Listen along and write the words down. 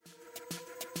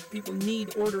People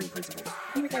need ordering principles.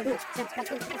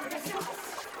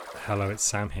 Hello, it's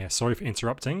Sam here. Sorry for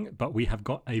interrupting, but we have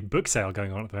got a book sale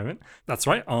going on at the moment. That's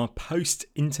right, our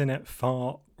post-internet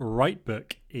far right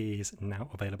book is now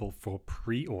available for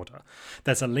pre-order.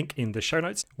 There's a link in the show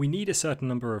notes. We need a certain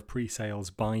number of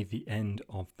pre-sales by the end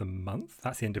of the month.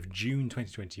 That's the end of June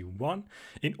 2021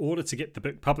 in order to get the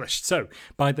book published. So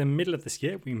by the middle of this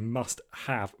year, we must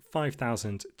have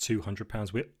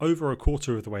 £5,200. We're over a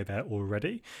quarter of the way there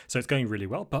already, so it's going really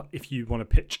well. But if you want to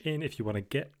pitch in, if you want to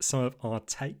get some of our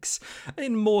takes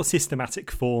in more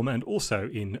systematic form and also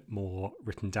in more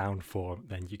written down form,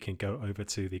 then you can go over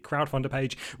to the crowdfunder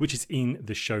page, which is in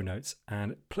the show notes,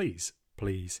 and please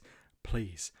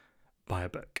buy a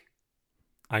book.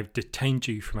 I've detained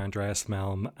you from Andreas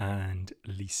Malm and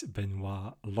Lise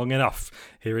Benoit long enough.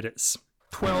 Here it is.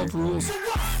 12 rules.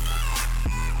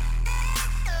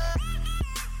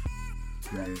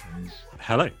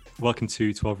 Hello, welcome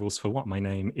to 12 Rules for What? My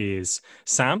name is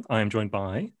Sam. I am joined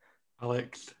by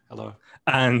Alex. Hello.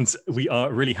 And we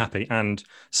are really happy and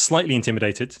slightly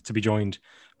intimidated to be joined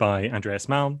by Andreas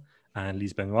Malm and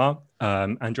Lise Benoit.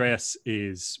 Andreas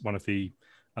is one of the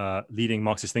leading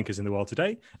Marxist thinkers in the world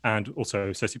today, and also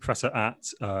associate professor at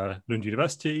Lund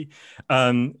University.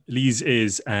 Lise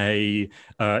is a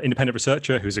independent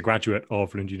researcher who's a graduate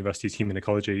of Lund University's Human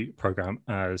Ecology program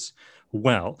as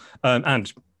well,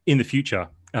 and in the future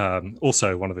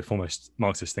also one of the foremost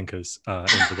Marxist thinkers in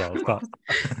the world. But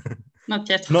not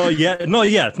yet. Not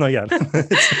yet.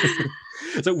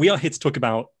 So we are here to talk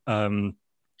about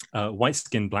White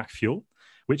Skin, Black Fuel,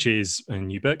 which is a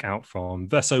new book out from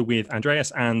Verso with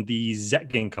Andreas and the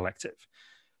Zetkin Collective.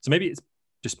 So maybe it's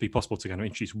just be possible to kind of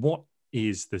introduce what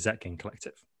is the Zetkin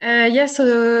Collective?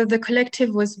 So the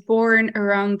collective was born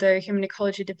around the Human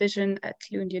Ecology division at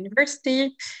Lund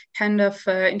University, kind of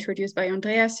introduced by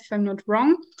Andreas, if I'm not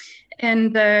wrong.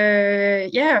 And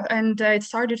it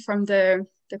started from the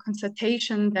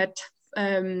constatation that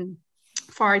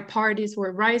far-right parties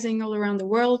were rising all around the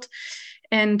world,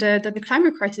 and that the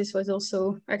climate crisis was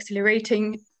also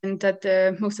accelerating, and that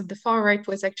most of the far right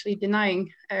was actually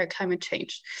denying climate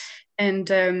change. And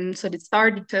so it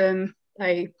started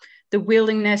by the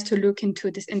willingness to look into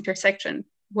this intersection.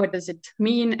 What does it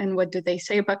mean, and what do they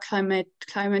say about climate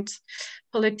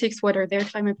politics? What are their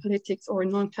climate politics or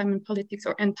non-climate politics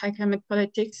or anti-climate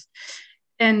politics?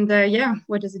 And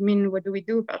what does it mean? What do we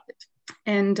do about it?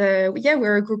 And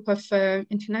we're a group of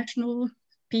international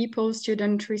people,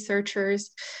 student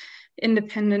researchers,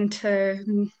 independent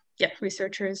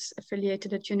researchers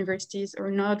affiliated at universities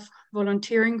or not,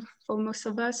 volunteering for most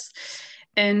of us.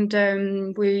 And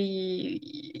the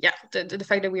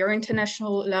fact that we are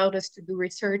international allowed us to do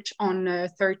research on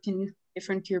 13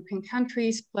 different European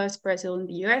countries, plus Brazil and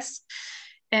the US.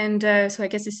 And so I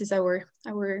guess this is our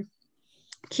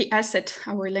key asset,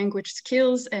 our language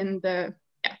skills, and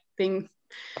being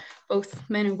both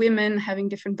men and women, having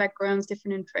different backgrounds,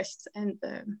 different interests, and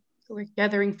so we're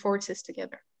gathering forces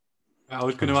together. I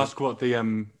was going to ask what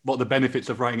the benefits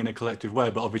of writing in a collective were,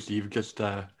 but obviously you've just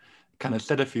kind of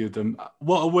said a few of them.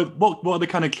 What are the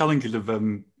kind of challenges of I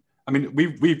mean,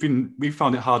 we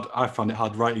found it hard. I found it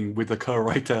hard writing with a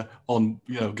co-writer on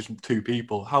just two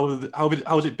people. How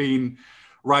has it been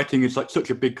writing in such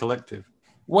a big collective?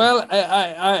 Well,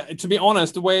 I to be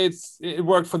honest, the way it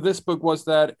worked for this book was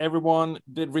that everyone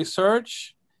did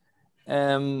research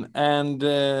and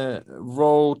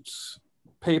wrote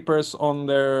papers on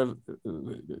their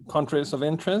countries of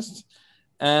interest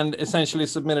and essentially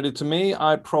submitted it to me.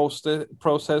 I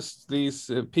processed these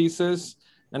pieces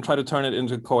and tried to turn it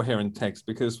into coherent text,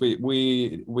 because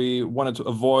we wanted to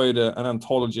avoid an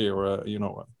anthology or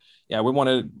we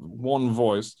wanted one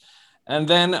voice. And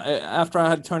then after I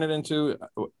had turned it into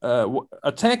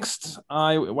a text,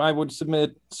 I would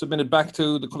submit it back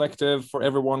to the collective for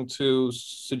everyone to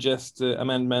suggest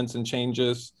amendments and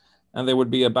changes, and there would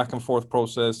be a back and forth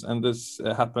process. And this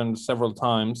happened several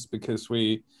times because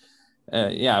we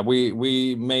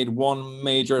made one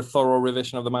major thorough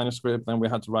revision of the manuscript, and we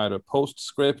had to write a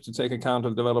postscript to take account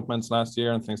of developments last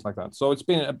year and things like that. So it's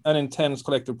been an intense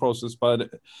collective process,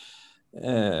 but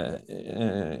that's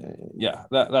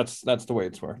the way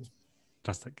it's worked.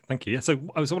 Fantastic, thank you. Yeah, so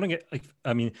I was wondering,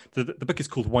 the book is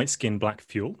called White Skin, Black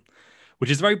Fuel,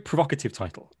 which is a very provocative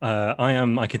title.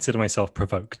 I consider myself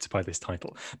provoked by this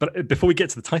title. But before we get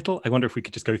to the title, I wonder if we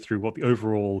could just go through what the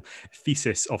overall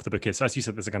thesis of the book is. So as you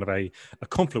said, there's a kind of a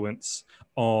confluence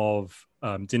of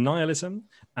denialism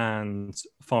and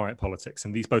far-right politics.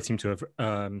 And these both seem to have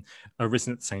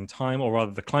arisen at the same time, or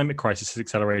rather the climate crisis has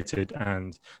accelerated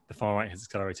and the far-right has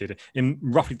accelerated in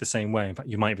roughly the same way. In fact,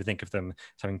 you might even think of them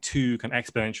as having two kind of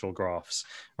exponential graphs,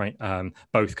 right?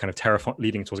 Both kind of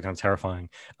leading towards a kind of terrifying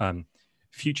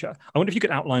future. I wonder if you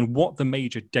could outline what the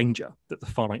major danger that the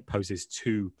far-right poses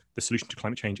to the solution to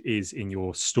climate change is in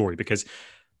your story, because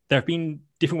there have been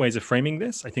different ways of framing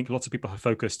this. I think lots of people have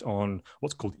focused on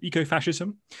what's called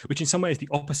eco-fascism, which in some ways is the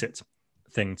opposite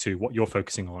thing to what you're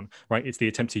focusing on, right? It's the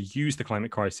attempt to use the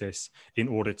climate crisis in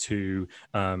order to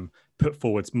put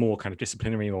forwards more kind of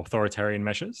disciplinary or authoritarian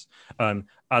measures,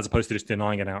 as opposed to just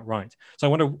denying it outright. So I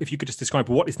wonder if you could just describe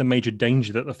what is the major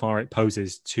danger that the far right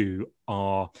poses to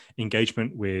our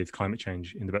engagement with climate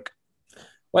change in the book.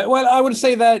 Well, I would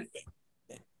say that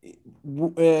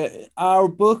our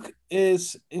book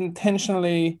is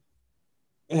intentionally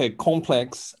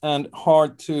complex and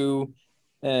hard to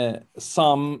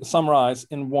summarize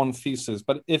in one thesis.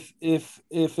 But if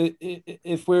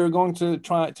we're going to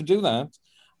try to do that,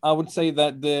 I would say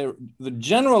that the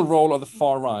general role of the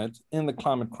far right in the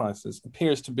climate crisis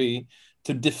appears to be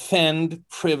to defend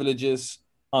privileges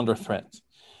under threat.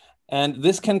 And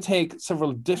this can take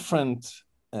several different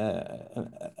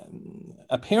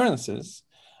appearances.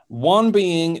 One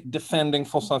being defending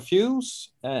fossil fuels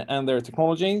and their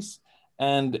technologies,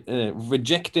 and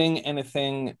rejecting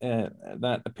anything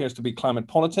that appears to be climate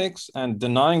politics and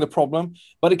denying the problem.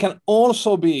 But it can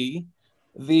also be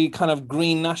the kind of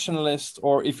green nationalist,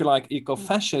 or if you like,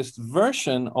 eco-fascist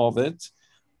version of it,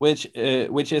 which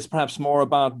is perhaps more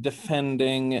about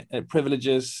defending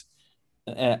privileges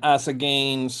as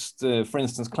against, for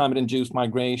instance, climate-induced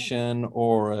migration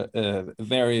or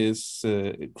various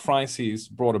crises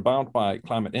brought about by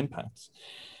climate impacts.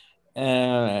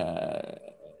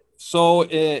 So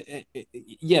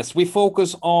yes, we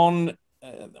focus on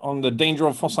the danger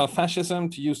of fossil fascism,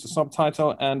 to use the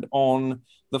subtitle, and on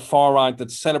the far right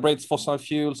that celebrates fossil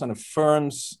fuels and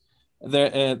affirms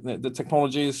the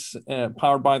technologies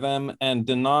powered by them and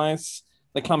denies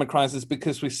the climate crisis,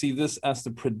 because we see this as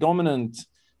the predominant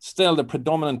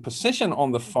position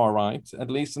on the far right, at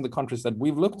least in the countries that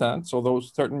we've looked at. So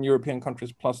those certain European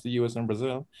countries plus the US and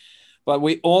Brazil. But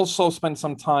we also spent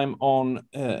some time on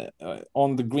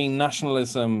the green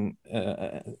nationalism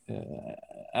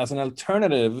as an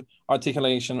alternative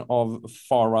articulation of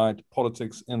far-right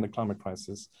politics in the climate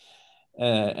crisis,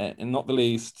 and not the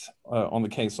least in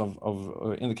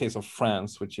the case of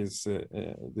France, which is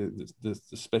the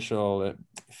special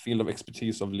field of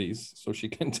expertise of Lise. So she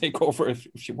can take over if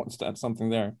she wants to add something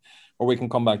there, or we can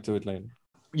come back to it later.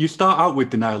 You start out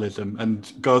with denialism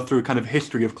and go through kind of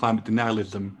history of climate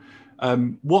denialism.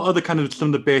 What are the kind of some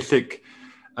of the basic,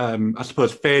 I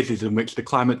suppose, phases in which the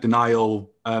climate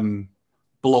denial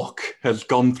block has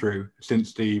gone through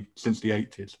since the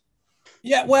 80s?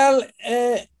 Yeah, well,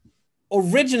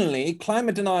 originally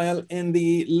climate denial in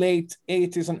the late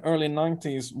 80s and early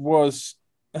 90s was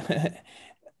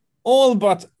all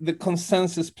but the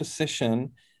consensus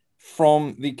position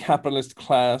from the capitalist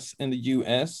class in the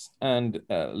US and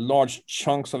large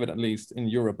chunks of it, at least in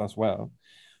Europe as well,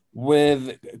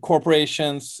 with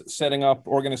corporations setting up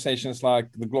organizations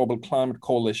like the Global Climate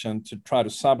Coalition to try to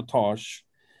sabotage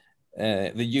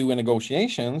the UN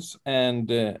negotiations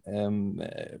and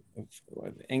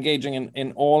engaging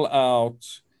in all-out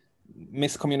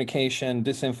miscommunication,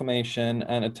 disinformation,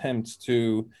 and attempts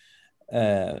to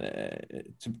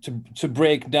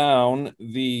break down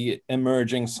the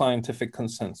emerging scientific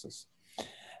consensus.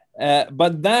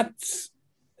 But that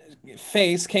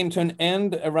phase came to an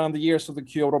end around the years of the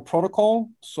Kyoto Protocol,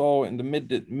 so in the mid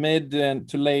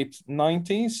to late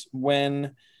 90s,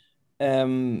 when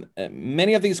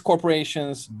many of these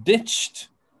corporations ditched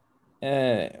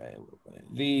the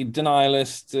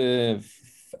denialist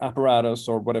apparatus,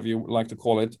 or whatever you like to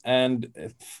call it,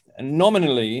 and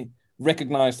nominally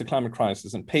recognized the climate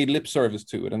crisis and paid lip service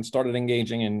to it and started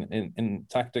engaging in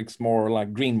tactics more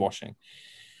like greenwashing.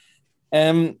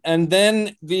 And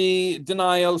then the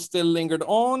denial still lingered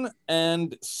on,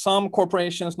 and some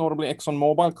corporations, notably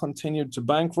ExxonMobil, continued to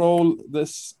bankroll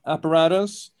this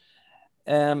apparatus.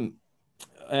 But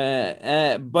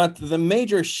the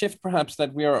major shift, perhaps,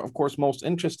 that we are, of course, most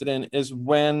interested in is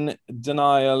when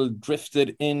denial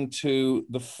drifted into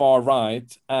the far right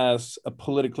as a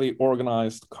politically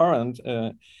organized current,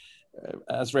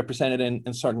 as represented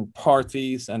in certain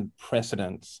parties and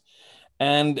precedents.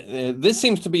 And this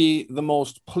seems to be the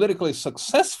most politically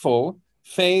successful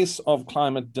phase of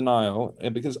climate denial,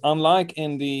 because unlike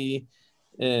in the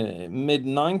mid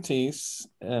 90s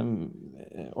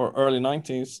or early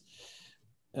 90s,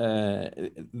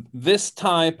 this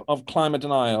type of climate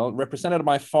denial, represented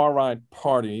by far-right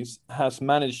parties, has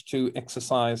managed to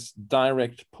exercise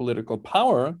direct political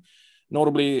power,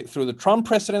 notably through the Trump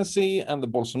presidency and the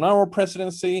Bolsonaro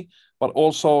presidency, but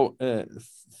also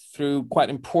through quite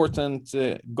important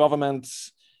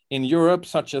governments in Europe,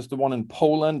 such as the one in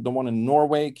Poland, the one in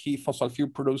Norway, key fossil fuel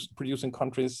producing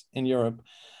countries in Europe,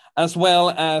 as well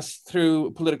as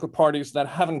through political parties that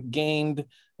haven't gained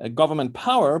government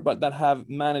power, but that have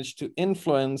managed to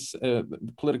influence the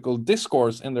political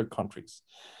discourse in their countries.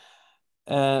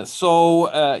 We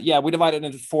divided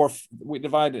into four. We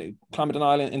divided climate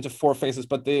denial into four phases,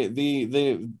 but the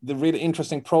really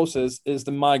interesting process is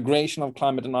the migration of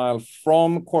climate denial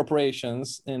from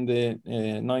corporations in the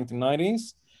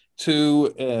 1990s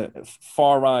to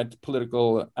far-right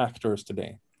political actors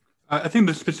today. I think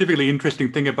the specifically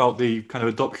interesting thing about the kind of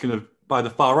adoption of by the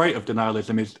far right of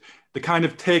denialism is the kind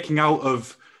of taking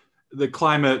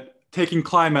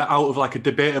climate out of like a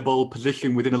debatable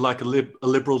position within a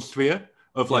liberal sphere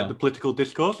of like the political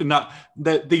discourse, and that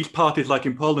these parties like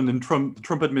in Poland and the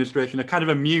Trump administration are kind of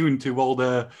immune to all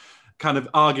the kind of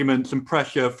arguments and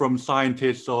pressure from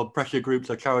scientists or pressure groups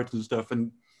or charities and stuff.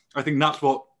 And I think that's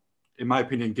what, in my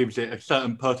opinion, gives it a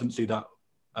certain potency that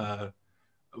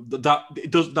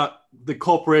the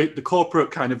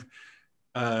corporate kind of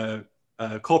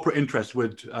corporate interests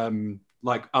would are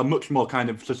much more kind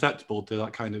of susceptible to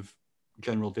that kind of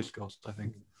general discourse, I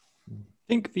think. I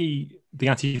think the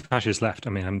anti-fascist left, I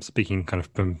mean, I'm speaking kind of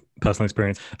from personal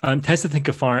experience, tends to think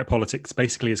of far-right politics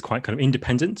basically as quite kind of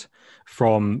independent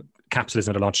from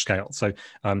capitalism at a large scale. So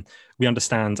we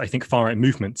understand, I think, far-right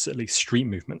movements, at least street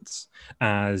movements,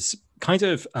 as kind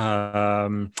of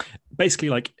basically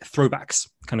like throwbacks,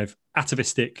 kind of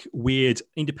atavistic, weird,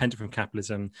 independent from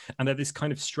capitalism. And they're this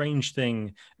kind of strange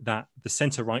thing that the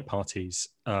center-right parties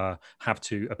have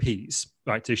to appease,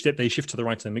 right? They shift to the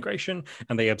right on immigration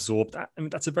and they absorb that. I mean,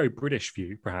 that's a very British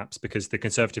view, perhaps, because the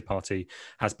Conservative Party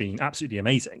has been absolutely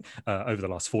amazing over the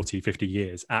last 40, 50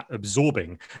 years at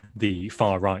absorbing the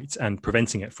far right and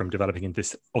preventing it from developing into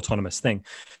this autonomous thing.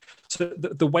 So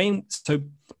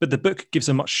but the book gives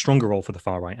a much stronger role for the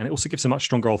far right, and it also gives a much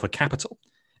stronger role for capital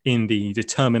in the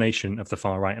determination of the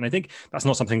far right. And I think that's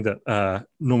not something that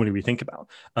normally we think about.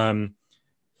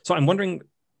 So I'm wondering,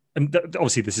 and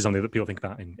obviously this is something that people think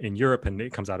about in Europe, and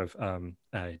it comes out of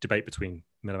a debate between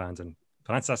Miliband and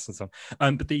Panayotis and so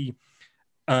on. But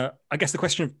I guess the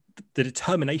question of the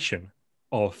determination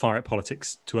of far right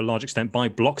politics to a large extent by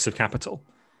blocks of capital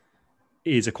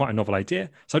is quite a novel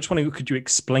idea. So I just wondering, could you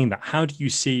explain that? How do you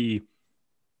see,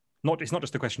 it's not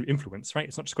just a question of influence, right?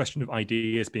 It's not just a question of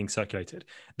ideas being circulated.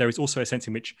 There is also a sense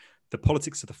in which the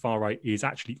politics of the far right is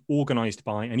actually organized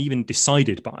by and even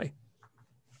decided by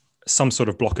some sort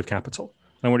of block of capital.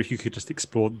 And I wonder if you could just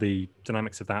explore the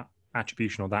dynamics of that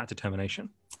attribution or that determination.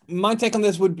 My take on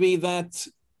this would be that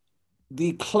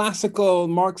the classical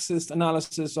Marxist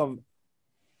analysis of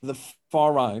the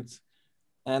far right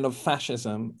and of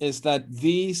fascism is that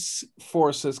these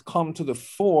forces come to the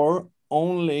fore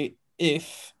only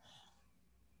if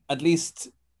at least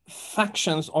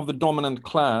factions of the dominant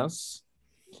class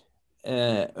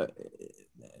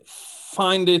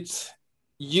find it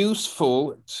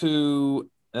useful to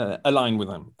align with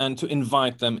them and to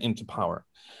invite them into power.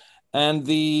 And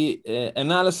the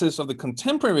analysis of the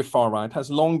contemporary far right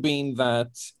has long been that,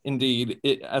 indeed,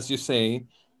 as you say,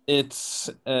 it's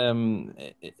an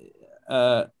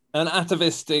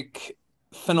atavistic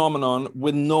phenomenon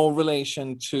with no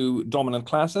relation to dominant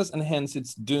classes, and hence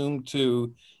it's doomed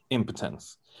to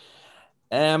impotence.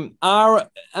 Our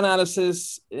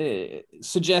analysis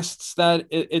suggests that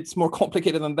it's more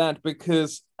complicated than that,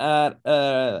 because in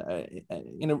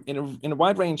a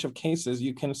wide range of cases,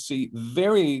 you can see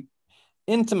very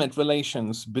intimate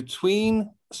relations between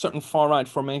certain far-right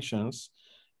formations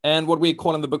and what we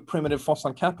call in the book primitive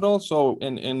fossil capital. So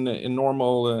in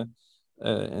normal,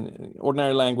 in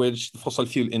ordinary language, the fossil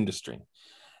fuel industry.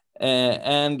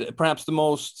 And perhaps the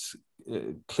most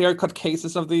clear-cut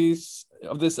cases of this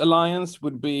alliance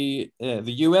would be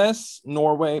the US,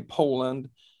 Norway, Poland,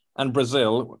 and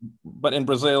Brazil. But in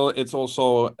Brazil, it's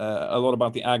also a lot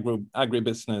about the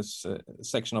agribusiness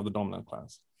section of the dominant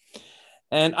class.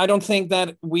 And I don't think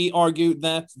that we argue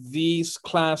that these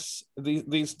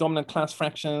dominant class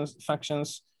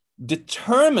factions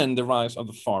determine the rise of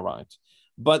the far right,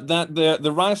 but that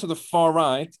the rise of the far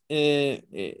right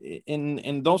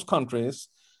in those countries,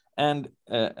 and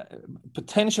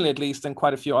potentially at least in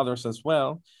quite a few others as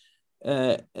well,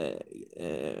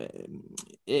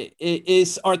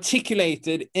 is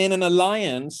articulated in an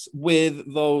alliance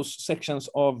with those sections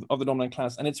of the dominant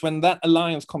class. And it's when that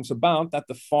alliance comes about that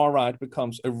the far right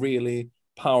becomes a really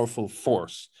powerful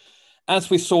force, as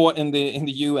we saw in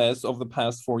the US over the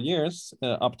past 4 years,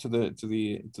 up to the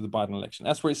Biden election,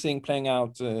 as we're seeing playing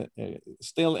out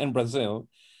still in Brazil.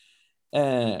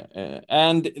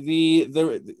 And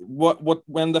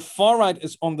when the far right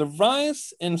is on the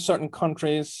rise in certain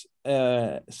countries,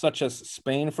 such as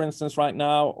Spain, for instance, right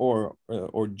now,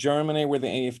 or Germany, where the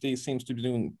AfD seems to be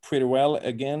doing pretty well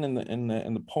again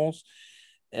in the polls.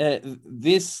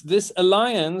 This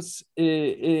alliance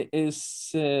is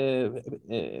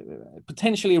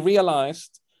potentially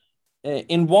realized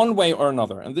in one way or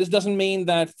another. And this doesn't mean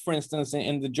that, for instance,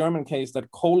 in the German case,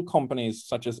 that coal companies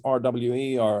such as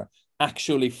RWE are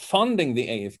actually funding the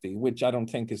AfD, which I don't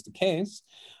think is the case,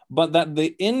 but that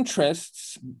the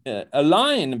interests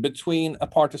align between a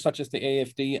party such as the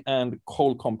AfD and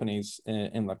coal companies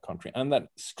in that country. And that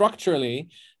structurally,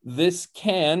 this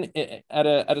can, at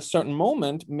a certain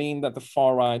moment, mean that the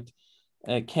far right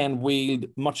can wield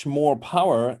much more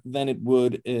power than it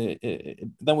would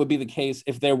be the case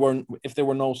if there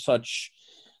were no such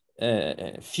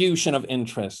fusion of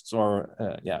interests or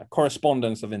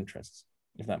correspondence of interests,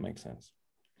 if that makes sense.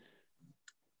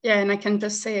 Yeah, and I can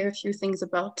just say a few things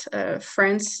about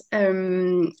France.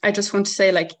 I just want to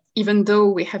say, like, even though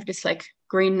we have this like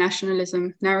green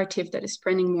nationalism narrative that is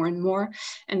spreading more and more,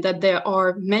 and that there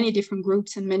are many different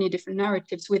groups and many different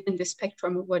narratives within the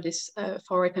spectrum of what is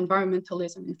far-right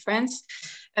environmentalism in France,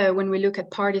 when we look at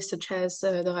parties such as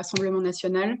the Rassemblement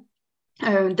National,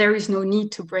 there is no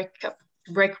need to break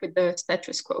with the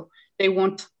status quo.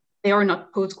 They are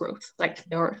not post-growth. Like,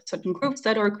 there are certain groups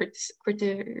that are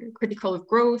critical of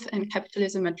growth and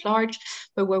capitalism at large.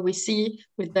 But what we see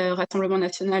with the Rassemblement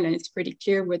National, and it's pretty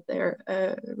clear with their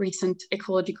recent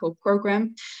ecological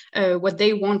program, what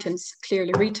they want, and it's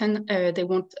clearly written, they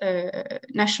want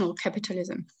national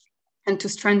capitalism, and to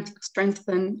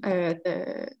strengthen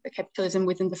the capitalism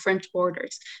within the French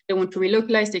borders. They want to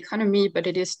relocalize the economy, but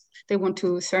they want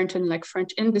to strengthen like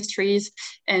French industries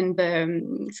and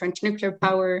French nuclear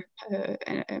power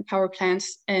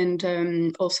plants,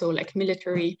 and also like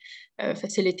military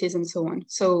facilities and so on.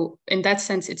 So in that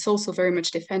sense, it's also very much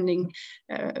defending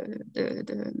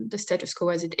the status quo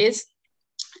as it is.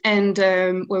 And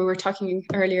we were talking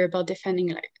earlier about defending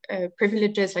like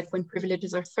privileges, like when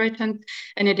privileges are threatened,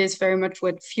 and it is very much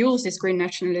what fuels this green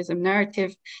nationalism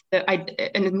narrative,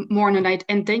 and more on an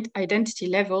identity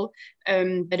level,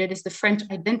 that it is the French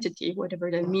identity,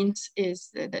 whatever that means, is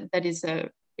that is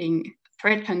being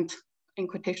threatened, in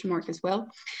quotation mark as well,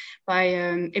 by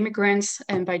immigrants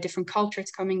and by different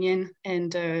cultures coming in,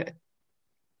 and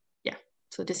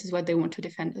so this is what they want to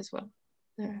defend as well,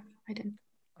 identity.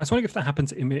 I was wondering if that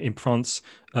happens in France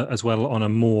as well on a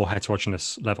more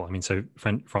heterogeneous level. I mean, so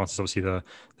France is obviously the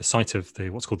site of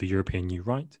what's called the European New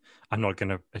Right. I'm not going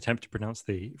to attempt to pronounce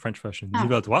the French version,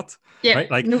 Nouvelle Droite. Yeah, right?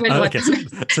 Like, Nouvelle Droite. Okay,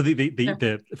 so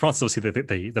the France is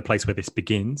obviously the place where this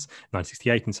begins,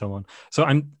 1968 and so on. So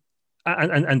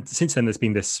and since then there's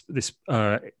been this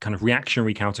kind of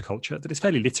reactionary counterculture that is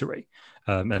fairly literary,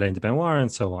 Hélène de Beauvoir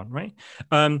and so on, right?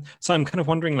 So I'm kind of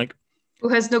wondering, like, who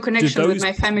has no connection with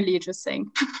my family, just saying.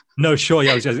 No, sure.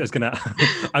 Yeah, I was gonna.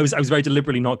 I was very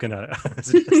deliberately not gonna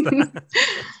suggest that.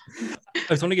 I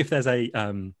was wondering if there's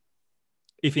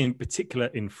if in particular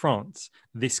in France,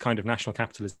 this kind of national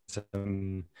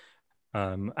capitalism,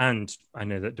 and I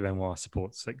know that de Beauvoir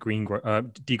supports like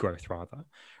degrowth rather,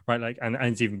 right? Like, and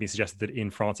it's even been suggested that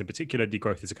in France in particular,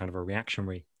 degrowth is a kind of a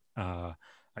reactionary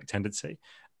like tendency.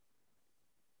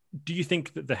 Do you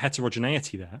think that the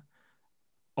heterogeneity there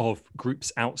of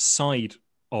groups outside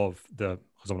of the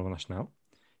Rassemblement National,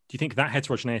 do you think that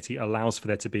heterogeneity allows for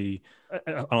there to be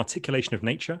an articulation of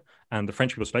nature and the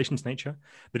French people's relations to nature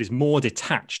that is more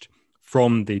detached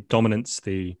from the dominance,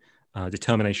 the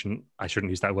determination, I shouldn't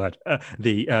use that word,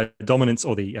 the dominance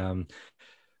or the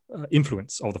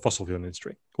influence of the fossil fuel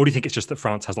industry? Or do you think it's just that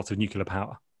France has lots of nuclear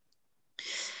power?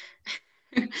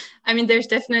 I mean, there's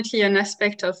definitely an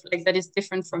aspect of like that is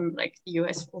different from like the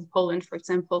US or Poland, for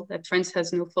example, that France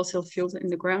has no fossil fuels in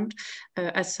the ground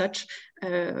as such,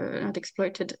 not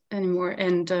exploited anymore.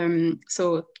 And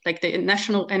so like the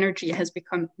national energy has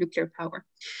become nuclear power.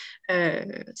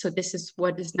 So this is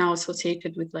what is now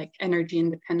associated with like energy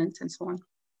independence and so on.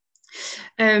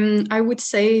 I would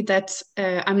say that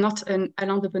I'm not an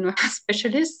Alain de Benoist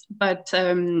specialist, but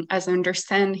as I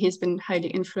understand, he's been highly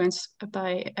influenced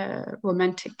by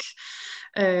romantic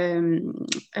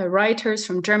writers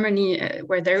from Germany,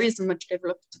 where there is a much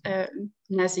developed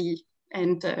Nazi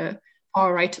and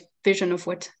far right vision of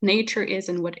what nature is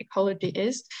and what ecology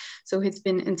is. So he's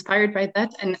been inspired by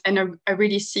that, and I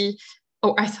really see.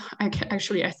 Oh, I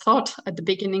thought at the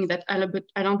beginning that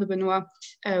Alain de Benoist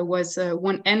was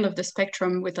one end of the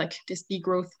spectrum with like this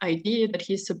degrowth idea that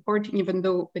he's supporting, even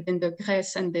though within the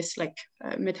Grèce and this like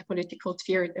metapolitical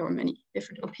sphere, there were many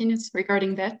different opinions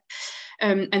regarding that.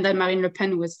 And then Marine Le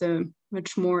Pen was the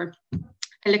much more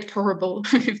electorable,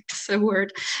 if that's a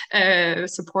word,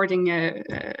 supporting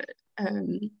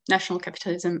national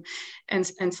capitalism and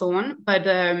so on. But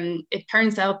it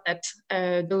turns out that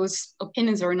those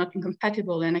opinions are not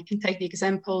incompatible. And I can take the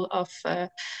example of the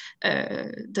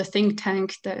think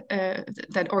tank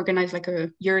that organized like a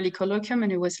yearly colloquium,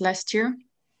 and it was last year.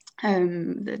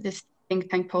 This think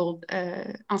tank called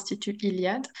Institut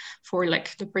Iliad for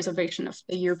like the preservation of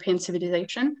the European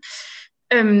civilization.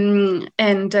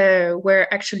 Where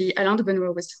actually Alain de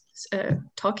Benoist was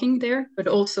talking there, but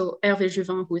also Hervé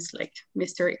Juvin, who is like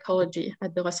Mr. Ecology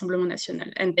at the Rassemblement National,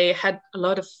 and they had a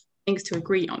lot of things to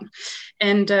agree on.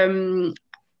 And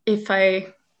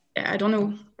I don't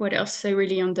know what else to say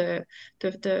really on the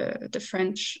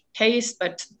French case,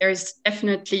 but there's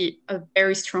definitely a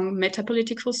very strong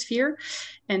metapolitical sphere,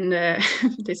 and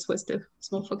this was the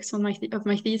small focus on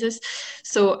my thesis.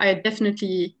 So I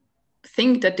definitely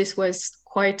think that this was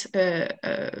quite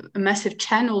a massive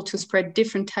channel to spread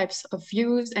different types of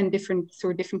views and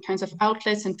through different kinds of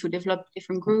outlets, and to develop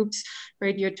different groups,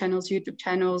 radio channels, YouTube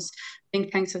channels,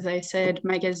 think tanks, as I said,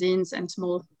 magazines, and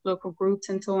small local groups,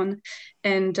 and so on.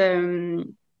 And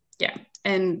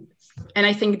and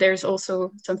I think there's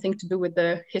also something to do with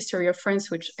the history of France,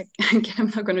 which again,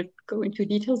 I'm not going to go into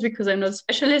details because I'm not a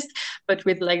specialist, but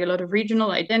with like a lot of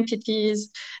regional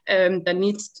identities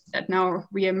that now are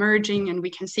re-emerging. And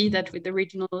we can see that with the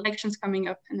regional elections coming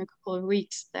up in a couple of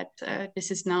weeks, that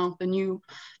this is now the new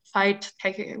fight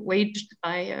waged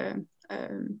by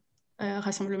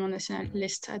Rassemblement National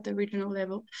list at the regional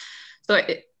level. So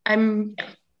there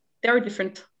are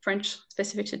different French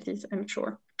specificities, I'm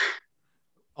sure.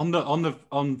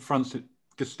 On France,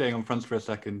 just staying on France for a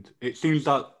second, it seems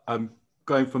that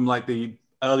going from like the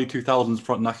early 2000s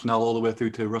Front National all the way through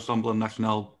to Rassemblement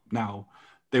National now,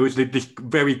 there was this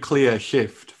very clear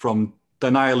shift from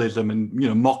denialism and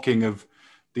mocking of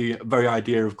the very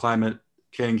idea of climate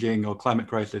changing or climate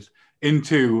crisis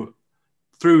through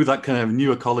that kind of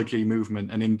new ecology movement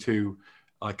and into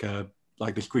like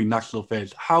this green national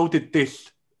phase. How did this,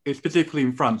 specifically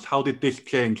in France, how did this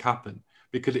change happen?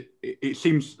 Because it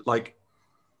seems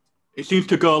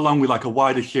to go along with like a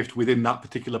wider shift within that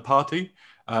particular party,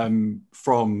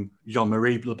 from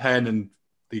Jean-Marie Le Pen and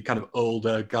the kind of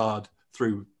older guard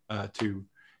through to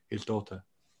his daughter.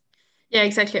 Yeah,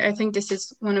 exactly. I think this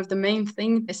is one of the main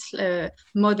things, this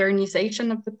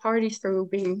modernization of the party through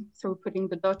putting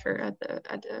the daughter at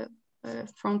the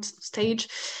front stage,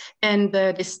 and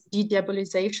this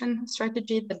de-diabolization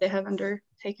strategy that they have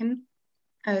undertaken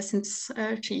since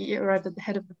she arrived at the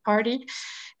head of the party.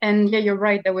 And yeah, you're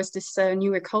right, there was this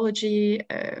new ecology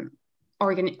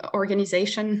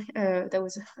organization that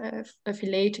was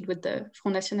affiliated with the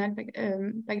Front National back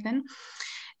then.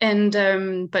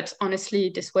 And but honestly,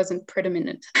 this wasn't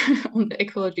predominant on the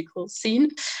ecological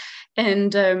scene.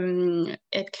 And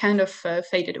it kind of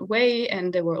faded away,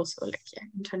 and there were also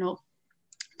internal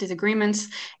disagreements.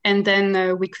 And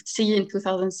then we could see in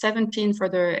 2017 for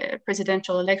the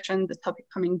presidential election, the topic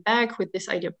coming back with this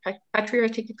idea of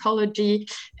patriotic ecology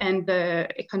and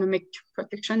economic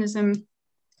protectionism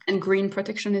and green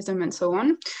protectionism and so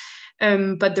on.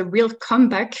 But the real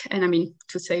comeback, and I mean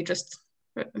to say just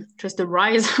the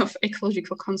rise of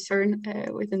ecological concern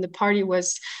within the party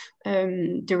was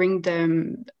during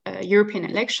the European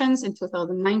elections in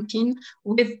 2019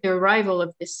 with the arrival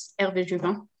of this Hervé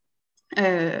Juvin.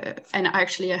 And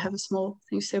actually, I have a small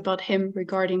thing to say about him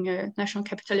regarding national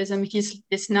capitalism. He's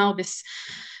now the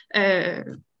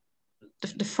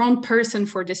front person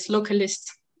for this localist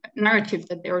narrative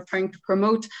that they are trying to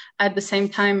promote. At the same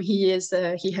time, he has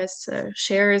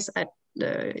shares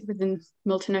within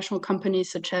multinational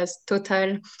companies such as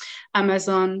Total,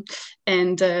 Amazon,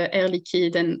 and Air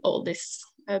Liquide, and all these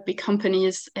big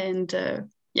companies. And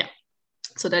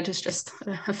so that is just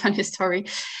a funny story.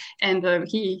 And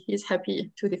he is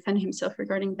happy to defend himself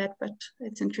regarding that, but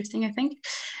it's interesting, I think.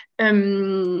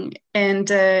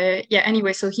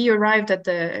 Anyway, so he arrived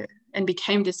and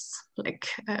became this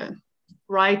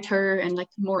writer and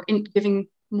giving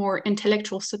more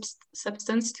intellectual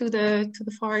substance to the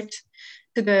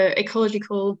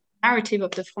ecological narrative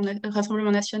of the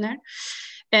Rassemblement National.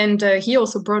 And he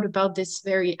also brought about this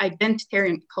very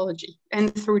identitarian ecology,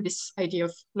 and through this idea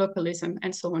of localism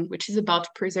and so on, which is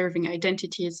about preserving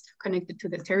identities connected to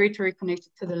the territory,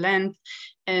 connected to the land.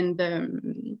 And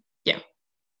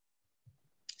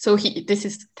so this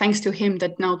is thanks to him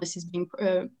that now this is being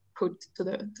put to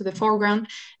the foreground.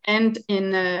 And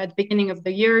at the beginning of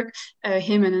the year,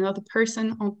 him and another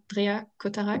person, Andrea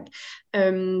Cotarac,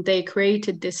 they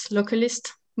created this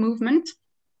localist movement,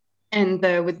 and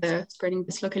with the spreading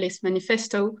this localist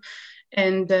manifesto.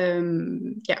 And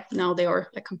now they are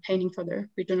like campaigning for the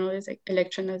regional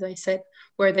election, as I said,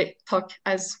 where they talk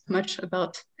as much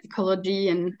about ecology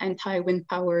and anti-wind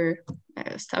power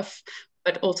stuff,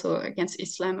 but also against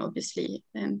Islam, obviously.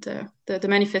 And the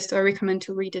manifesto, I recommend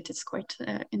to read it. It's quite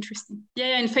interesting.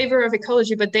 Yeah, in favor of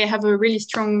ecology, but they have a really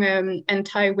strong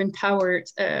anti-wind power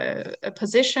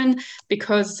position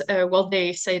because,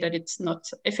 they say that it's not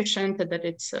efficient, that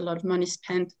it's a lot of money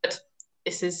spent. But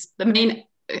this is the main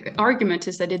argument,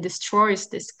 is that it destroys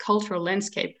this cultural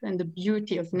landscape and the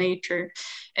beauty of nature,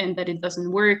 and that it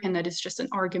doesn't work, and that it's just an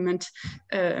argument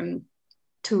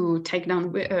to take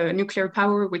down nuclear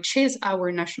power, which is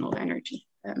our national energy.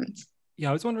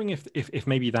 I was wondering if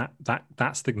maybe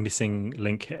that's the missing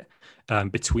link here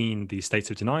between these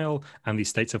states of denial and these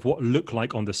states of what look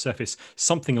like on the surface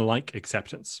something like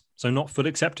acceptance. So not full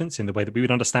acceptance in the way that we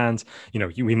would understand,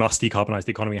 we must decarbonize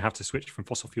the economy, have to switch from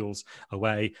fossil fuels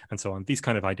away, and so on. These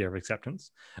kind of idea of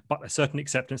acceptance, but a certain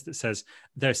acceptance that says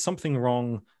there's something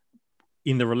wrong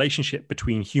in the relationship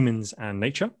between humans and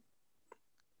nature.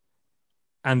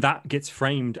 And that gets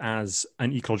framed as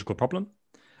an ecological problem.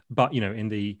 But, in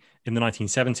the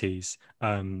 1970s,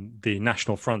 the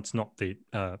National Front, not the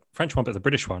French one, but the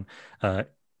British one,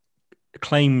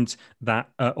 claimed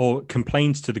that, or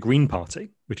complained to the Green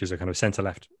Party, which is a kind of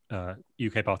centre-left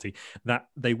UK party, that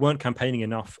they weren't campaigning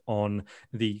enough on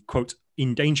the, quote,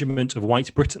 endangerment of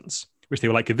white Britons, which they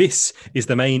were like, this is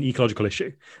the main ecological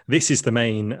issue. This is the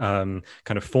main kind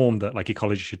of form that like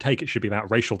ecology should take. It should be about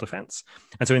racial defense.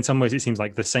 And so in some ways, it seems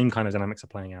like the same kind of dynamics are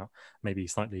playing out, maybe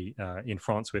slightly in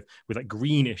France with like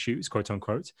green issues, quote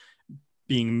unquote,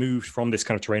 being moved from this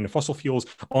kind of terrain of fossil fuels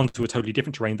onto a totally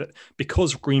different terrain that,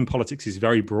 because green politics is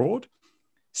very broad,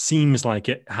 seems like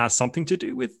it has something to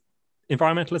do with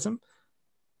environmentalism.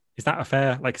 Is that a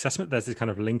fair assessment? There's this kind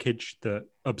of linkage that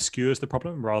obscures the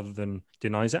problem rather than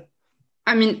denies it?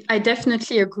 I mean, I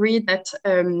definitely agree that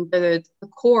the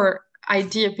core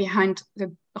idea behind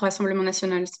the Rassemblement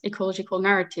National's ecological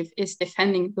narrative is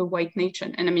defending the white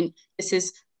nation. And I mean, this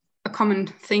is a common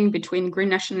thing between green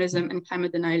nationalism and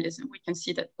climate denialism. We can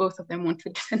see that both of them want to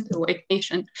defend the white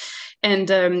nation. And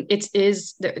it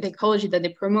is the ecology that they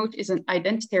promote is an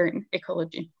identitarian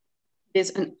ecology. It is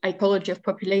an ecology of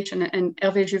population. And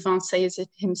Hervé Juvin says it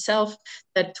himself,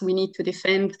 that we need to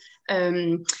defend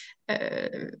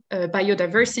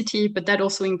biodiversity, but that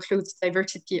also includes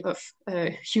diversity of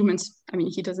humans. I mean,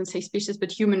 he doesn't say species,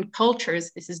 but human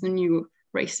cultures. This is the new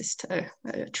racist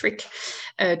trick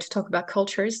to talk about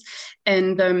cultures.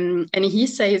 And he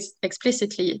says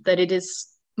explicitly that it is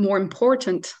more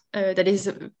important, that is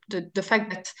the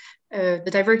fact that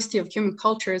the diversity of human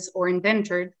cultures or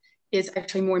endangered is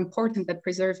actually more important than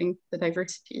preserving the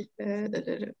diversity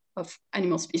of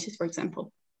animal species, for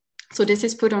example. So this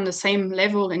is put on the same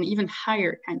level and even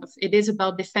higher, kind of. It is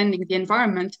about defending the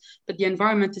environment, but the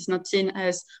environment is not seen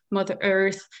as Mother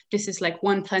Earth. This is like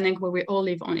one planet where we all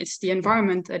live on. It's the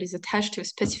environment that is attached to a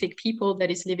specific people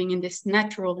that is living in this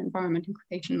natural environment, in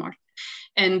quotation marks.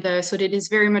 And so it is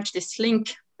very much this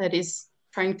link that is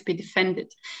trying to be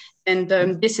defended. And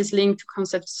this is linked to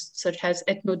concepts such as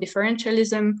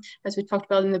ethno-differentialism, as we talked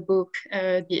about in the book,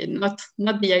 not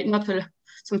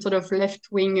some sort of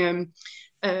left-wing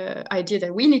idea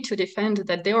that we need to defend,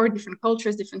 that there are different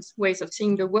cultures, different ways of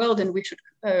seeing the world, and we should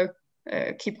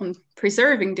keep on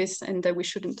preserving this, and that we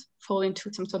shouldn't fall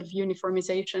into some sort of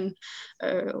uniformization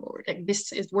or like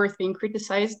this is worth being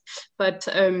criticized. But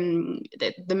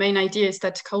the main idea is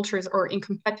that cultures are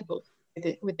incompatible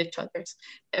with each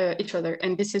other,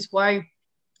 and this is why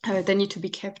they need to be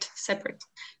kept separate.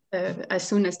 As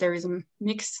soon as there is a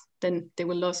mix, then they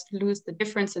will lose the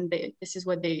difference, and this is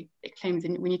what they claim.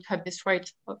 We need to have this right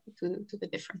to the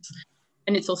difference.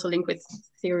 And it's also linked with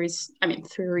theories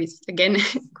again,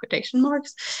 quotation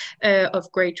marks,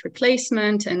 of great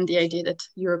replacement, and the idea that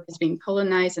Europe is being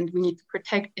colonized and we need to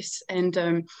protect this. And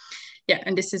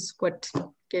and this is what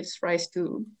gives rise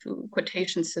to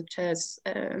quotations such as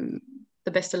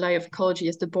the best ally of ecology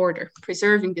is the border,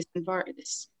 preserving this environment,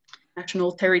 this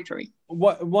national territory.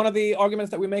 One of the arguments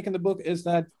that we make in the book is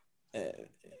that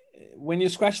when you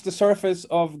scratch the surface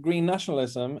of green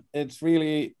nationalism, it's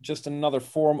really just another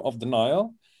form of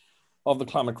denial. of the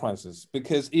climate crisis,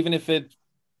 because even if it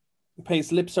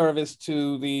pays lip service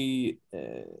to the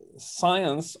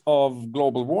science of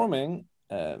global warming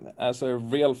as a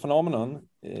real phenomenon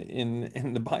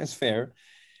in the biosphere,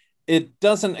 it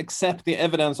doesn't accept the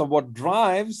evidence of what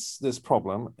drives this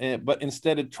problem, but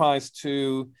instead it tries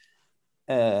to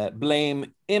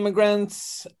blame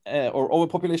immigrants or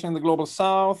overpopulation in the global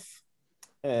south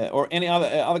or any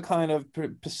other kind of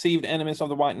perceived enemies of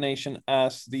the white nation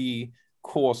as the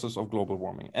causes of global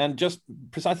warming. And just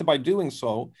precisely by doing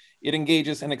so, it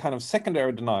engages in a kind of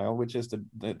secondary denial, which is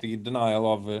the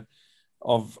denial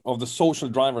of the social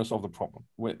drivers of the problem,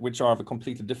 which are of a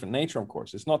completely different nature, of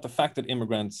course. It's not the fact that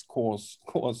immigrants cause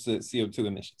CO2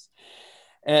 emissions.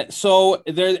 So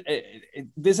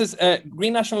this is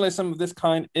green nationalism of this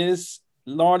kind is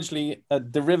largely a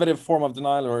derivative form of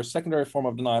denial or a secondary form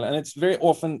of denial, and it's very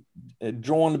often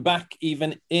drawn back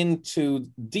even into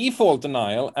default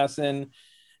denial, as in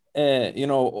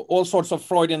all sorts of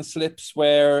Freudian slips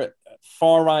where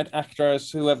far-right actors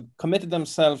who have committed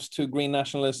themselves to green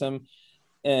nationalism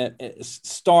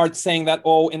start saying that,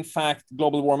 oh, in fact,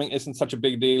 global warming isn't such a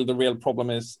big deal. The real problem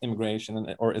is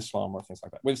immigration or Islam or things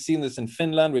like that. We've seen this in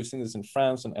Finland. We've seen this in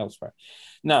France and elsewhere.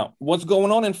 Now, what's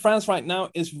going on in France right now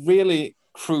is really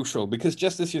crucial because,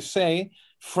 just as you say,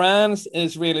 France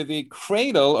is really the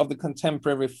cradle of the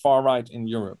contemporary far right in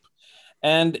Europe.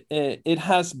 And it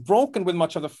has broken with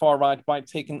much of the far right by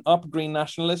taking up green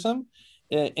nationalism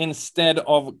instead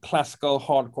of classical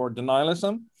hardcore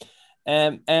denialism.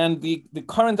 And the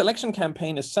current election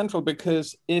campaign is central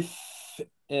because if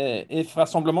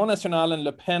Rassemblement National and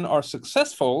Le Pen are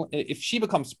successful, if she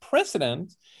becomes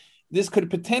president, this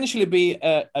could potentially be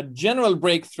a general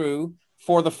breakthrough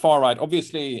for the far right.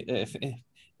 Obviously,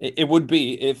 it would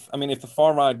be if the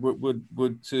far right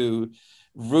would to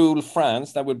rule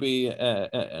France, that would be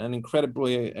an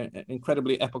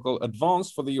incredibly epical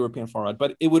advance for the European far right.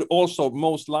 But it would also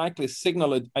most likely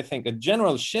signal, I think, a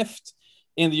general shift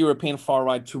in the European far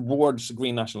right towards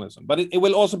green nationalism. But it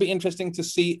will also be interesting to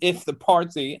see if the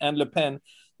party and Le Pen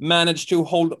manage to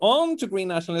hold on to green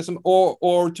nationalism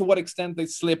or to what extent they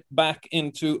slip back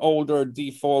into older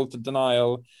default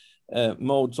denial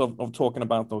modes of talking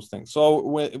about those things. So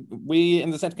we in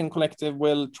the Zetkin Collective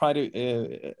will try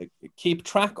to keep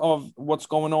track of what's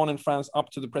going on in France up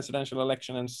to the presidential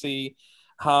election and see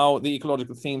how the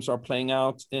ecological themes are playing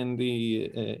out in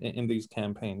these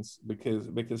campaigns,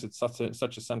 because it's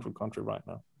such a central country right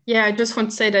now. Yeah, I just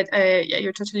want to say that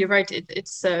you're totally right.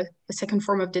 It's a second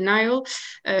form of denial,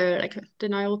 like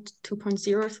denial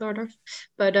 2.0 sort of.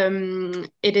 But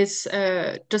it is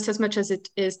just as much as it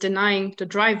is denying the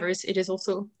drivers, it is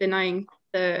also denying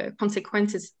the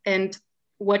consequences and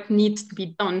what needs to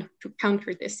be done to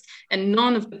counter this. And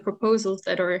none of the proposals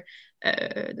that are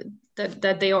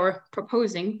that they are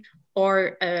proposing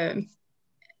or they're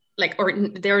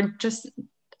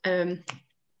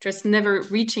just never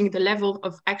reaching the level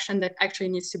of action that actually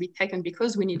needs to be taken,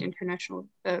 because we need international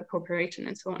cooperation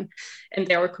and so on. And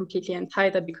they are completely anti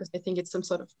that because they think it's some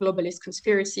sort of globalist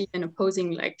conspiracy and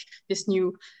opposing like this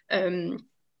new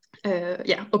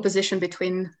opposition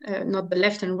between not the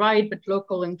left and right, but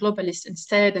local and globalist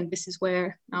instead. And this is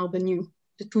where now the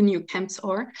two new camps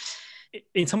are.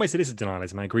 In some ways, it is a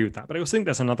denialism. I agree with that. But I also think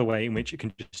there's another way in which it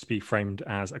can just be framed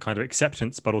as a kind of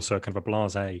acceptance, but also a kind of a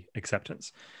blasé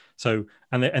acceptance. So,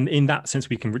 and in that sense,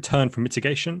 we can return from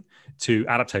mitigation to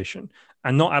adaptation,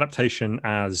 and not adaptation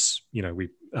as, we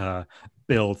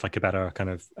build like a better kind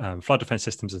of flood defense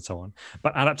systems and so on,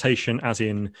 but adaptation as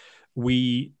in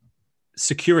we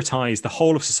securitize the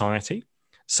whole of society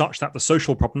such that the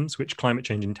social problems which climate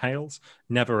change entails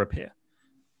never appear.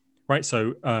 Right.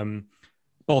 So,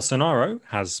 Bolsonaro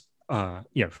has,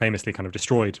 famously kind of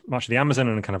destroyed much of the Amazon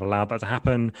and kind of allowed that to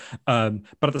happen. But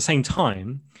at the same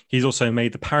time, he's also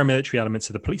made the paramilitary elements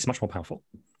of the police much more powerful.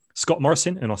 Scott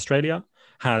Morrison in Australia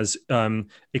has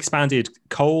expanded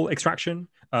coal extraction,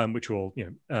 which will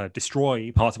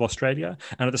destroy parts of Australia,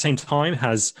 and at the same time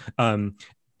has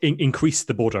increased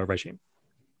the border regime.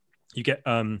 You get,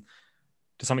 to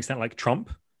some extent, like Trump,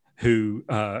 who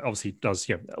obviously does,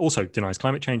 also denies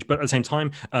climate change, but at the same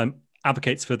time,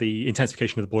 advocates for the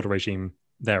intensification of the border regime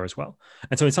there as well.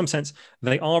 And so in some sense,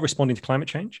 they are responding to climate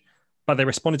change, but they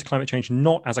responded to climate change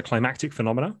not as a climactic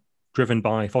phenomena driven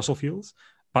by fossil fuels,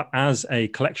 but as a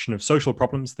collection of social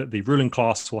problems that the ruling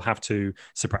class will have to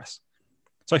suppress.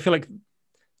 So I feel like,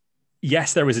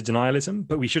 yes, there is a denialism,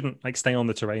 but we shouldn't like stay on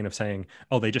the terrain of saying,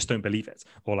 oh, they just don't believe it,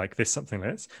 or like this, something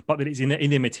like this, but that it's in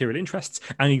their material interests.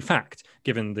 And in fact,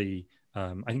 given the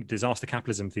I think disaster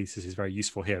capitalism thesis is very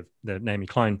useful here, the Naomi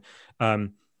Klein,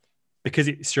 because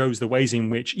it shows the ways in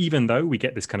which, even though we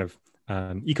get this kind of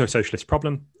Eco-Socialist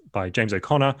Problem by James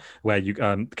O'Connor, where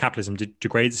capitalism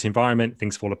degrades its environment,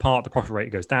 things fall apart, the profit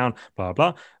rate goes down, blah,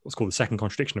 blah, blah. What's called the second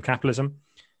contradiction of capitalism.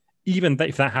 Even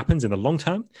if that happens in the long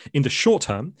term, in the short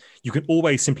term, you can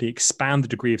always simply expand the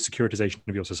degree of securitization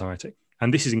of your society.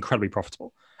 And this is incredibly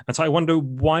profitable. And so I wonder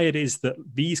why it is that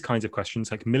these kinds of questions,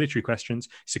 like military questions,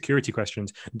 security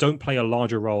questions, don't play a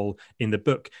larger role in the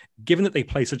book, given that they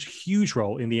play such a huge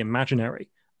role in the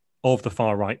imaginary of the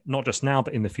far right, not just now,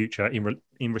 but in the future,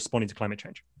 in responding to climate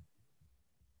change.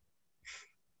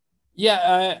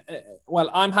 Yeah,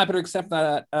 well, I'm happy to accept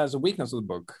that as a weakness of the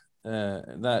book.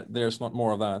 That there's not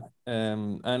more of that,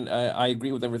 and I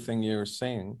agree with everything you're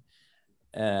saying.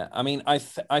 I mean, I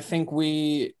think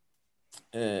we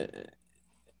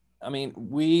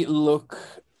look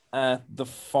at the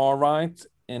far right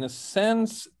in a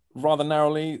sense rather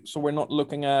narrowly. So we're not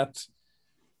looking at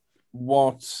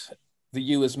what the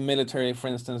U.S. military, for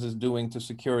instance, is doing to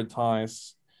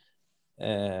securitize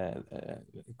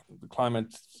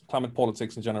climate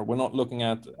politics in general. We're not looking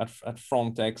at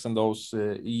Frontex and those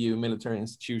EU military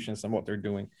institutions and what they're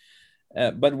doing,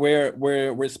 but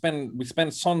we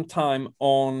spend some time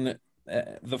on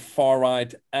the far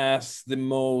right as the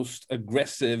most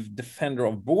aggressive defender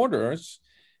of borders,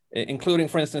 including,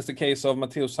 for instance, the case of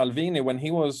Matteo Salvini when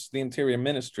he was the Interior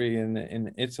Ministry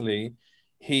in Italy.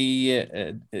 He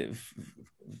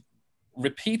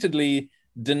repeatedly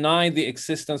denied the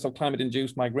existence of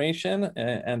climate-induced migration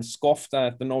and scoffed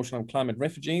at the notion of climate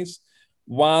refugees,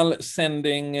 while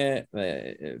sending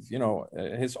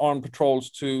his armed patrols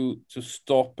to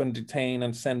stop and detain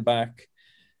and send back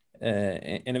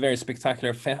in a very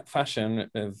spectacular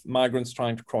fashion of migrants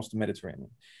trying to cross the Mediterranean.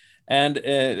 And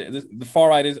the far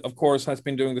right, of course, has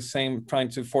been doing the same, trying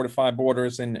to fortify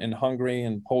borders in Hungary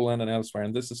and Poland and elsewhere.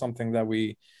 And this is something that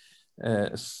we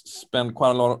spend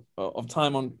quite a lot of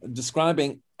time on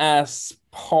describing as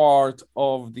part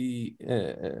of the,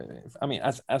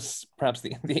 as perhaps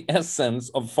the essence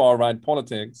of far right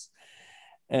politics.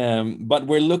 But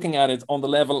we're looking at it on the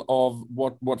level of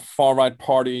what far right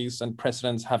parties and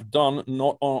presidents have done,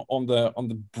 not on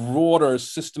the broader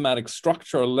systematic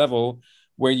structural level,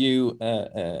 where you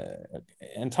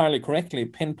entirely correctly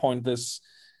pinpoint this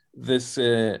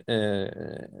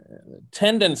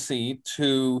tendency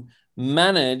to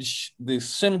manage the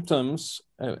symptoms,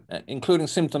 including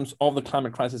symptoms of the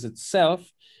climate crisis itself,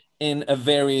 in a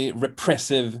very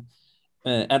repressive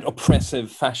and oppressive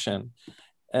fashion,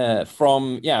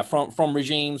 from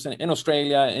regimes in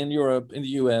Australia, in Europe, in the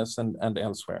US, and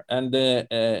elsewhere. And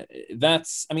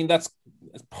that's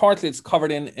partly it's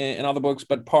covered in other books,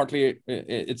 but partly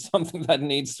it's something that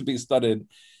needs to be studied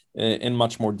in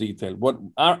much more detail. What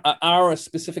our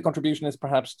specific contribution is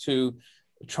perhaps to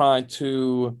try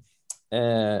to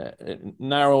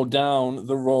narrow down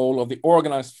the role of the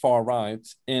organized far right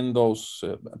in those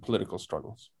political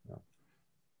struggles. Yeah.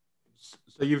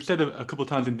 So you've said a couple of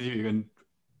times in the interview and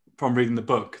from reading the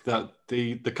book that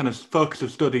the kind of focus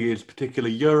of study is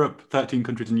particularly Europe, 13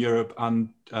 countries in Europe, and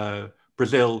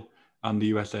Brazil and the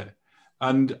USA.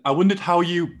 And I wondered how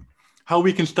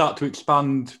we can start to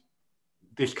expand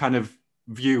this kind of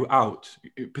view out,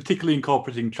 particularly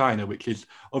incorporating China, which is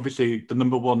obviously the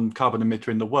 #1 carbon emitter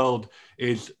in the world,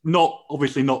 is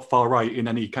obviously not far right in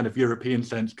any kind of European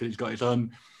sense, because it's got its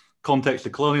own context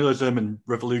of colonialism and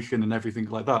revolution and everything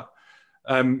like that.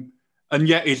 And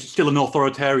yet it's still an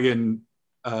authoritarian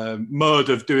mode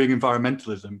of doing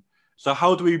environmentalism. So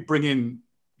how do we bring in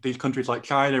these countries like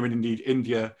China and indeed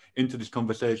India into this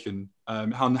conversation?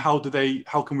 And how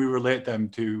can we relate them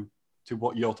to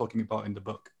what you're talking about in the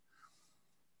book?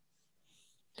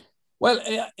 Well,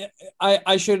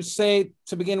 I should say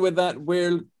to begin with that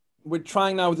we're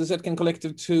trying now with the Zetkin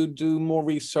Collective to do more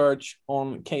research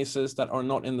on cases that are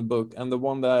not in the book. And the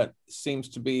one that seems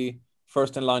to be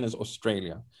first in line is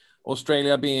Australia.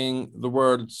 Australia being the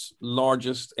world's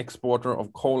largest exporter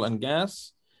of coal and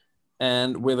gas,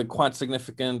 and with a quite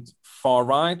significant far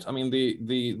right. I mean,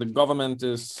 the government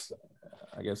is,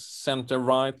 I guess, center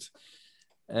right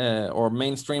or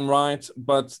mainstream right,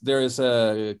 but there is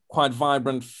a quite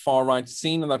vibrant far right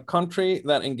scene in that country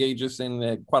that engages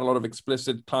in quite a lot of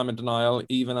explicit climate denial,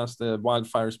 even as the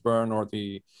wildfires burn or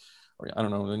the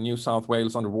New South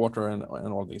Wales underwater and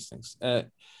all these things.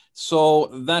 So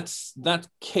that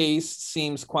case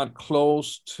seems quite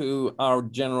close to our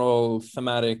general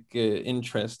thematic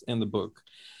interest in the book.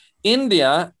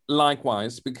 India,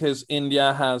 likewise, because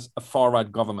India has a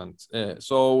far-right government.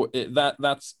 So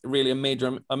that's really a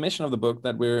major omission of the book,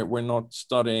 that we're not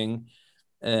studying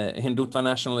Hindutva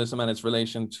nationalism and its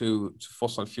relation to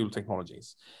fossil fuel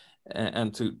technologies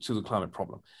and to the climate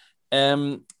problem.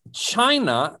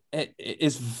 China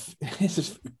is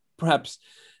perhaps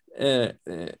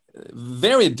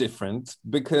very different,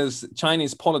 because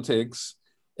Chinese politics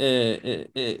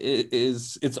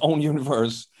is its own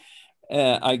universe,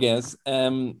 I guess.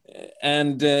 I'm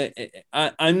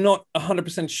not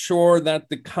 100% sure that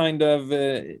the kind of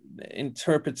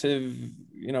interpretive,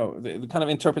 the kind of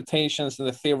interpretations and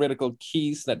the theoretical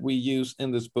keys that we use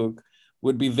in this book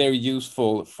would be very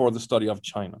useful for the study of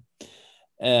China.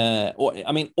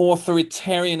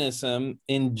 Authoritarianism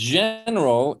in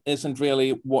general isn't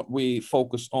really what we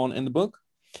focus on in the book.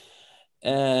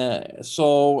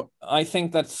 So I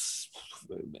think that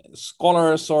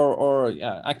scholars or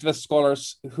activist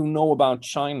scholars who know about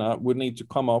China would need to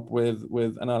come up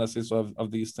with analysis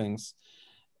of these things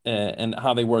and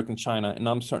how they work in China. And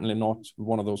I'm certainly not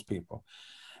one of those people.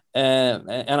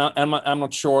 And I'm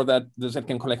not sure that the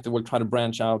Zetkin Collective will try to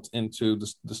branch out into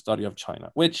the study of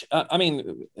China, which that's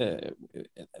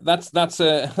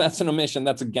an omission,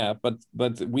 that's a gap, but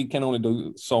we can only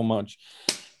do so much.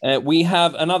 We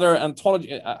have another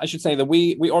anthology. I should say that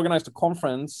we organized a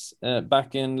conference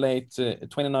back in late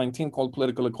 2019 called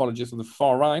Political Ecologies of the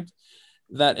Far Right,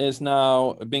 that is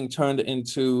now being turned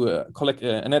into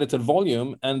an edited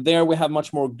volume. And there we have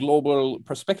much more global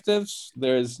perspectives.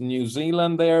 There's New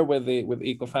Zealand there with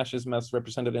ecofascism as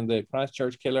represented in the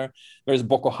Christchurch killer. There's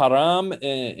Boko Haram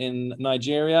in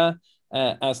Nigeria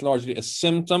as largely a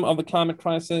symptom of the climate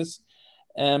crisis.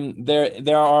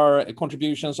 There are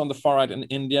contributions on the far right in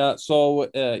India. So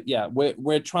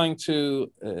we're trying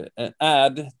to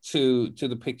add to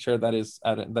the picture that is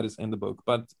in the book.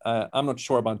 But I'm not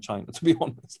sure about China, to be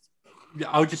honest. Yeah,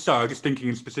 I was just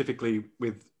thinking specifically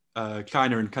with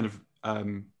China and kind of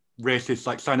racist,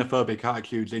 like xenophobic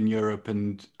attitudes in Europe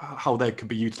and how they could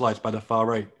be utilized by the far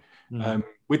right.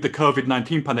 With the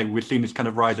COVID-19 pandemic, we've seen this kind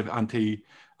of rise of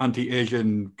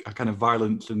anti-Asian kind of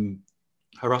violence and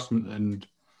harassment,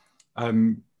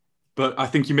 and but I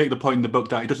think you make the point in the book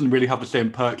that it doesn't really have the same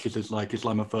purchase as like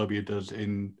Islamophobia does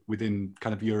within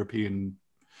kind of European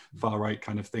far right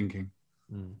kind of thinking.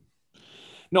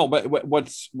 No, but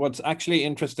what's actually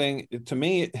interesting to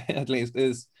me, at least,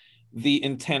 is the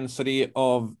intensity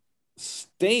of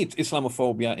state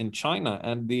Islamophobia in China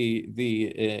and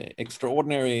the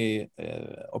extraordinary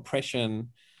oppression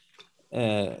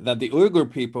that the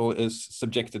Uyghur people is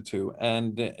subjected to.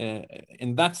 And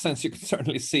in that sense, you can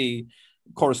certainly see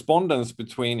correspondence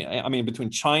between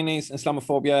Chinese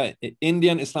Islamophobia,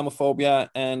 Indian Islamophobia,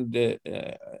 and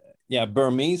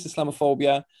Burmese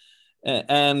Islamophobia,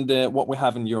 and what we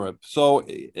have in Europe. So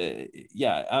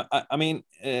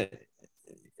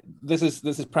this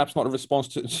is perhaps not a response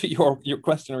to your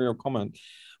question or your comment.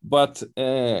 But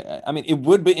it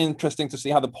would be interesting to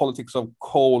see how the politics of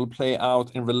coal play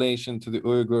out in relation to the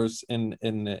Uyghurs in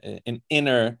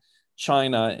inner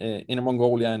China, Inner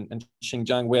Mongolia and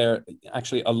Xinjiang, where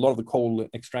actually a lot of the coal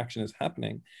extraction is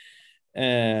happening.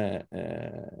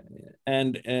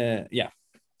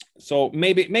 So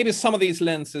maybe some of these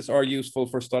lenses are useful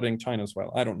for studying China as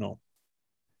well. I don't know.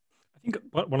 I think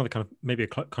one of the kind of maybe a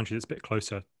country that's a bit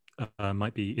closer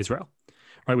might be Israel,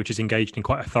 right, which is engaged in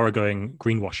quite a thoroughgoing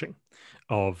greenwashing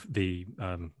of the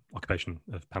occupation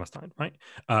of Palestine, right?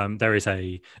 There is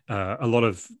a lot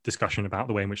of discussion about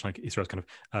the way in which like Israel's kind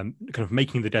of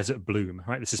making the desert bloom,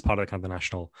 right? This is part of kind of the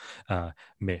national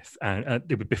myth. And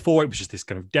before it was just this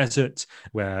kind of desert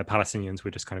where Palestinians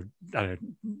were just kind of,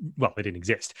 they didn't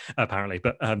exist apparently,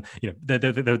 but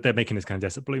they're making this kind of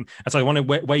desert bloom. And so I wonder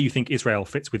where you think Israel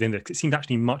fits within this. It seems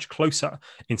actually much closer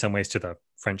in some ways to the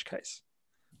French case.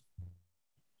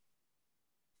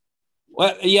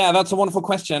 Well, yeah, that's a wonderful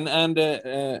question, and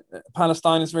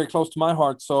Palestine is very close to my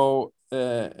heart. So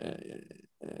I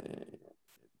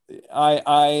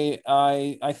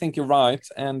think you're right,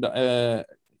 and there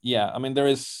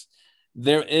is.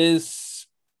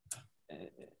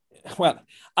 Well,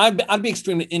 I'd be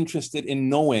extremely interested in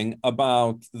knowing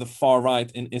about the far right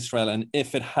in Israel, and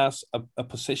if it has a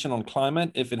position on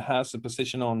climate, if it has a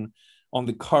position on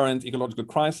the current ecological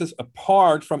crisis,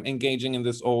 apart from engaging in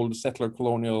this old settler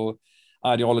colonial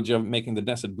ideology of making the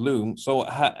desert bloom. So,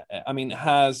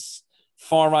 has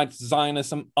far-right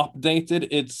Zionism updated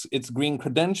its green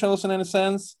credentials in any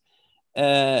sense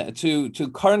to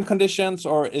current conditions,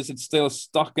 or is it still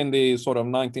stuck in the sort of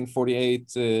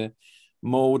 1948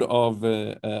 mode of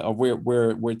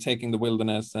we're taking the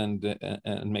wilderness and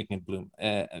making it bloom?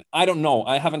 I don't know.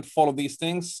 I haven't followed these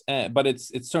things, but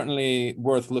it's certainly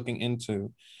worth looking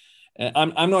into.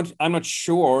 I'm not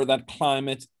sure that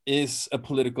climate is a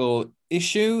political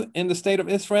issue in the state of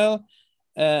Israel,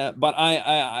 but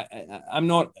I'm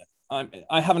not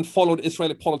I haven't followed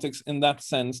Israeli politics in that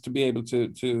sense to be able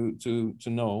to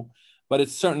know, but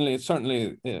it's certainly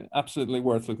absolutely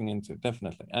worth looking into,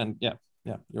 definitely. And yeah,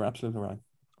 you're absolutely right.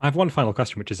 I have one final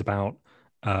question, which is about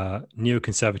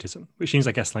neoconservatism, which seems,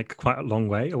 I guess, like quite a long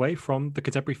way away from the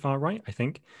contemporary far right, I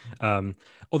think.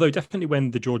 Although definitely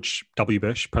when the George W.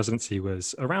 Bush presidency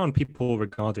was around, people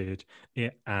regarded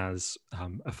it as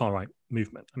a far right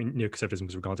movement. I mean, neoconservatism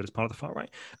was regarded as part of the far right.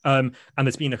 And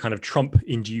there's been a kind of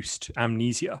Trump-induced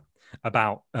amnesia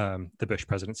about the Bush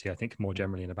presidency, I think, more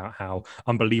generally, and about how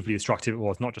unbelievably destructive it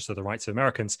was, not just to the rights of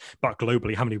Americans, but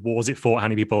globally, how many wars it fought, how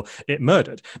many people it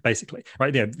murdered, basically,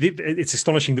 right? It's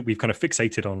astonishing that we've kind of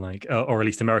fixated on, like, or at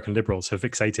least American liberals have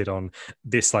fixated on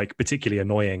this, like, particularly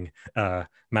annoying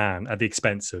man at the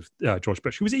expense of George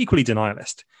Bush, who was equally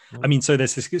denialist. I mean, so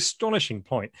there's this astonishing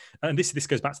point, and this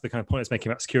goes back to the kind of point I was making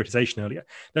about securitization earlier.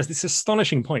 There's this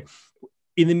astonishing point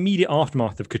in the immediate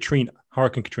aftermath of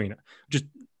Hurricane Katrina, just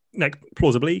like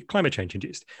plausibly climate change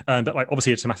induced, but like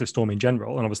obviously it's a massive storm in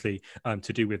general, and obviously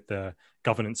to do with the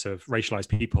governance of racialized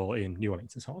people in New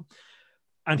Orleans and so on.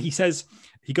 And he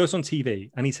goes on TV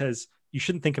and he says, you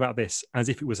shouldn't think about this as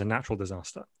if it was a natural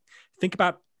disaster. Think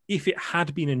about if it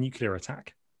had been a nuclear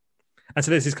attack. And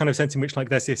so there's this kind of sense in which, like,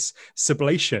 there's this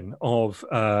sublation of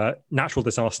natural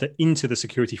disaster into the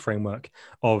security framework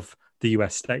of the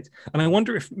US state. And I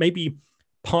wonder if maybe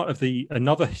part of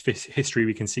another history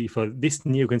we can see for this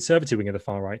neoconservative wing of the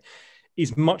far right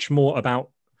is much more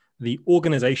about the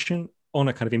organization on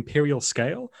a kind of imperial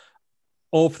scale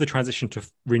of the transition to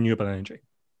renewable energy.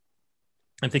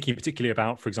 I'm thinking particularly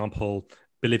about, for example,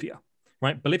 Bolivia,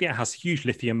 right? Bolivia has huge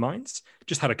lithium mines,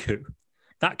 just had a coup.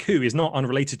 That coup is not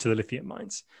unrelated to the lithium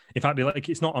mines. In fact, like,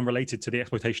 it's not unrelated to the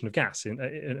exploitation of gas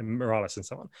in Morales and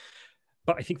so on.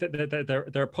 But I think that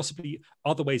there are possibly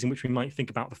other ways in which we might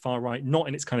think about the far right, not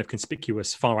in its kind of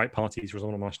conspicuous far right parties,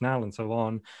 Rassemblement National and so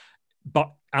on,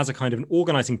 but as a kind of an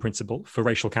organizing principle for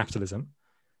racial capitalism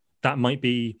that might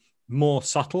be more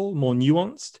subtle, more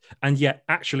nuanced, and yet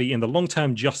actually in the long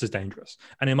term just as dangerous.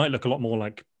 And it might look a lot more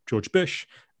like George Bush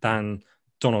than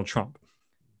Donald Trump.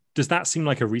 Does that seem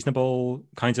like a reasonable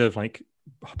kind of like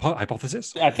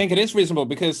hypothesis? I think it is reasonable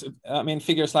because, I mean,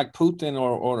 figures like Putin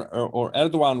or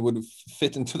Erdogan would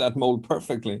fit into that mold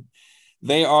perfectly.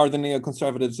 They are the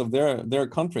neoconservatives of their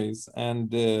countries,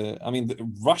 and I mean,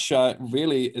 Russia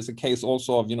really is a case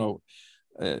also of, you know,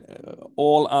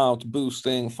 all out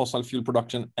boosting fossil fuel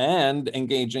production and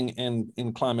engaging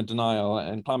in climate denial,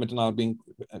 and climate denial being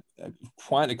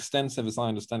quite extensive, as I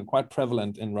understand, quite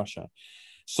prevalent in Russia.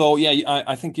 So yeah,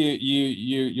 I think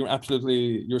you're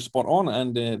absolutely, you're spot on,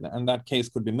 and that case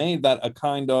could be made that a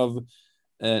kind of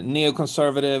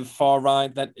neoconservative far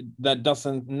right that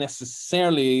doesn't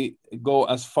necessarily go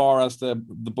as far as the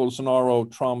Bolsonaro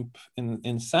Trump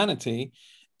insanity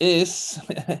is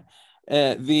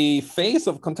the face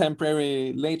of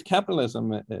contemporary late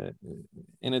capitalism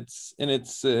in its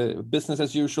business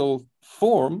as usual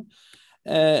form.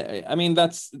 I mean,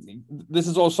 this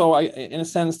is also, in a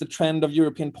sense, the trend of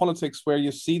European politics, where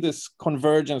you see this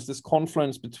convergence, this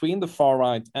confluence between the far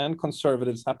right and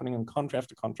conservatives happening in country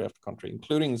after country after country,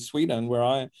 including Sweden, where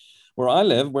I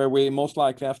live, where we most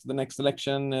likely after the next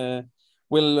election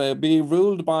will be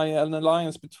ruled by an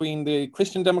alliance between the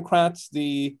Christian Democrats,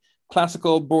 the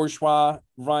classical bourgeois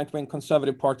right-wing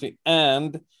conservative party,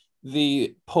 and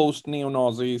the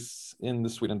post-neo-Nazis in the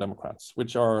Sweden Democrats,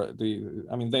 which are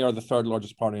they are the third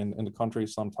largest party in the country,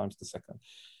 sometimes the second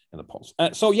in the polls.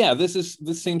 So yeah, this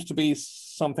seems to be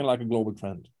something like a global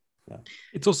trend. Yeah.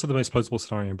 It's also the most plausible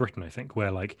scenario in Britain, I think,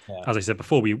 where, like, as I said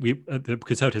before, the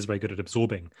Conservatives are very good at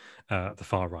absorbing the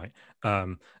far right,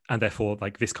 and therefore,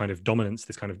 like, this kind of dominance,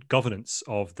 this kind of governance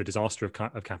of the disaster of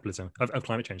capitalism, of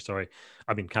climate change. Sorry,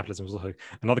 I mean, capitalism is also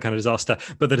another kind of disaster,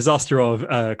 but the disaster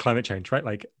of climate change, right?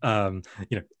 Like,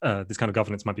 this kind of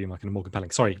governance might be like more compelling.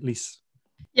 Sorry, Lise.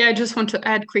 Yeah, I just want to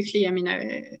add quickly. I mean,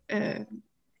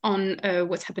 on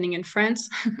what's happening in France.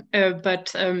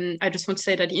 But I just want to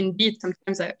say that indeed,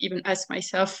 sometimes I even ask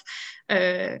myself,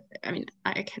 I mean,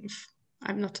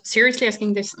 I'm not seriously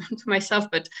asking this to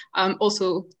myself, but I'm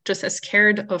also just as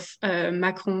scared of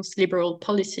Macron's liberal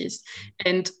policies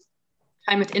and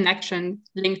climate inaction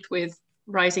linked with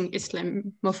rising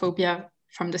Islamophobia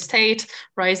from the state,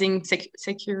 rising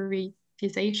securitization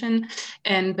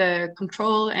and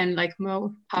control, and like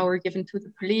more power given to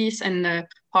the police, and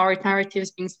power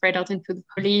narratives being spread out into the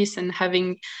police, and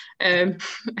having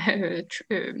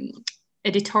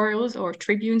editorials or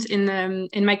tribunes in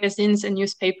magazines and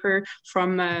newspaper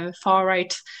from far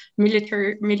right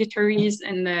militaries,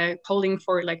 and calling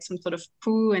for like some sort of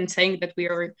coup, and saying that we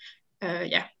are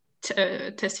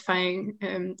testifying,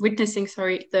 witnessing,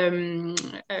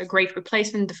 the Great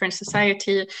Replacement, the French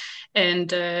society, and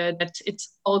that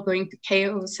it's all going to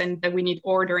chaos and that we need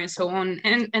order and so on.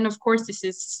 And of course, this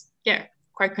is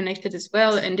quite connected as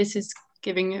well. And this is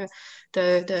giving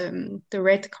the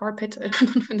red carpet. I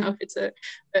don't know if it's a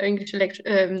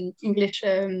English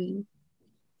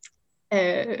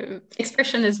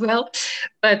expression as well,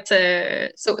 but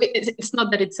so it's not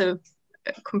that it's a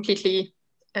completely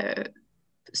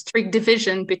strict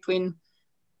division between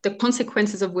the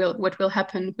consequences of what will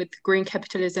happen with green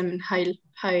capitalism and high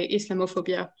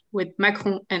Islamophobia with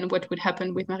Macron and what would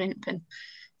happen with Marine Le Pen.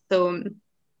 So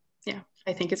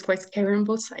I think it's quite scary on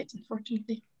both sides,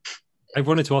 unfortunately. I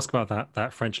wanted to ask about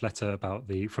that French letter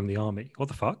from the army. What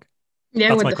the fuck? Yeah,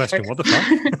 that's my question. What the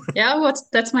fuck? Yeah,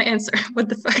 that's my answer. What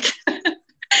the fuck?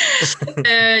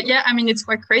 I mean, it's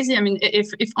quite crazy. I mean,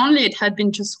 if only it had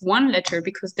been just one letter,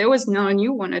 because there was now a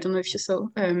new one. I don't know if you saw,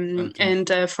 and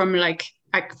from like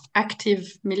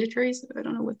active militaries. I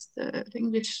don't know what's the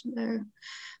English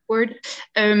word.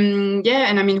 And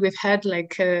I mean, we've had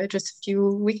like just a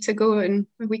week ago,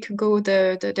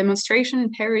 the demonstration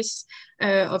in Paris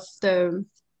of the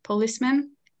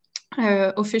policemen.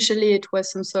 Officially, it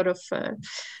was some sort of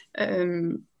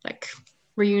like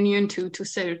reunion to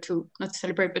not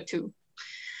celebrate, but to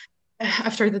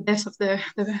after the death of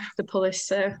the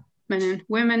police men and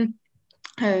women,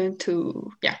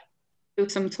 to do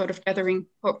some sort of gathering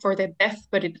for their death.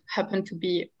 But it happened to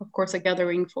be, of course, a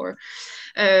gathering for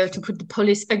to put the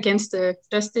police against the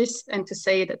justice and to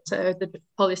say that the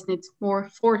police needs more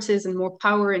forces and more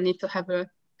power and need to have to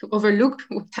overlook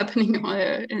what's happening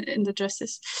in the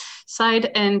justice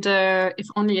side. And if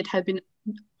only it had been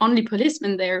only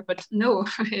policemen there, but no,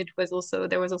 there was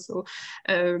also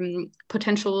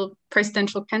potential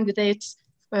presidential candidates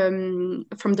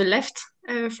from the left,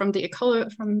 from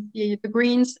the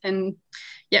Greens, and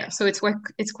so it's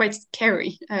quite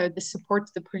scary. The support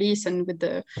to the police and with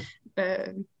the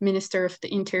Minister of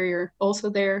the Interior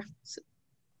also there.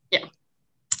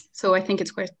 So I think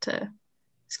it's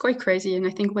quite crazy, and I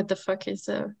think what the fuck is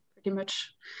pretty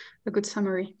much a good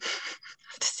summary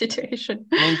of the situation.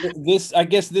 I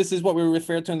guess this is what we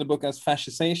refer to in the book as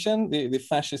fascisation, the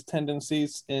fascist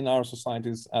tendencies in our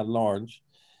societies at large.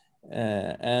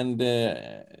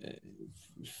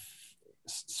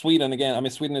 Sweden, again, I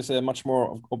mean, Sweden is a much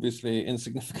more obviously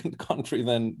insignificant country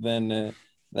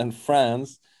than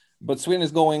France, but Sweden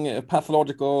is going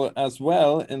pathological as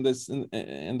well in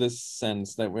this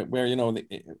sense that where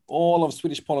all of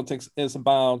Swedish politics is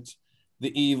about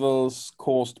the evils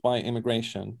caused by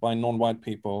immigration, by non-white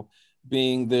people,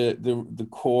 being the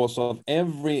cause of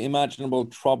every imaginable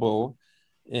trouble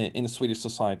in Swedish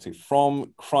society,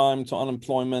 from crime to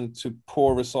unemployment to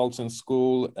poor results in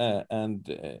school,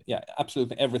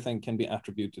 absolutely everything can be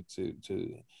attributed to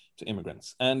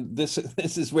immigrants. And this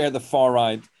is where the far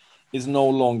right is no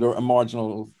longer a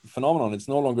marginal phenomenon. It's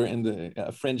no longer in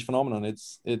a fringe phenomenon.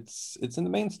 It's in the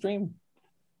mainstream.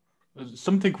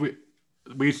 Something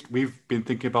we've been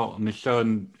thinking about on the show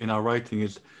and in our writing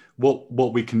is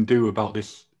what we can do about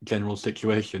this general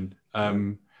situation,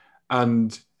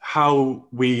 and how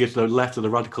we as the left or the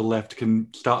radical left can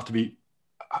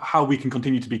how we can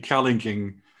continue to be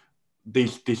challenging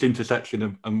this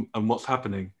intersection and what's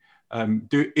happening.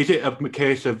 Is it a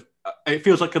case of, it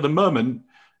feels like at the moment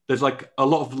there's like a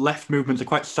lot of left movements are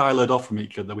quite siloed off from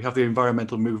each other. We have the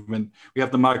environmental movement, we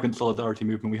have the migrant solidarity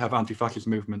movement, we have anti-fascist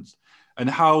movements, and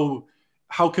how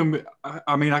can we,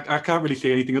 I mean, I can't really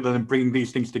say anything other than bringing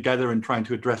these things together and trying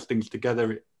to address things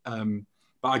together.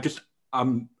 But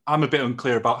I'm a bit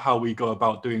unclear about how we go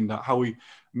about doing that, how we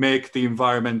make the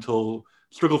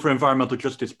struggle for environmental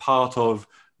justice part of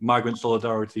migrant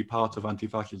solidarity, part of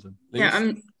anti-fascism.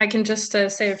 Yeah, I can just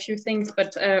say a few things,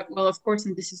 but well, of course,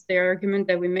 and this is the argument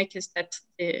that we make, is that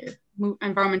the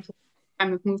environmental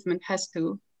climate movement has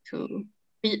to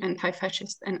be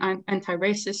anti-fascist and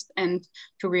anti-racist, and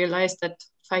to realize that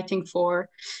fighting for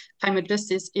climate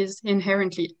justice is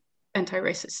inherently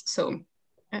anti-racist. So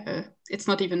it's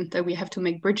not even that we have to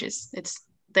make bridges, it's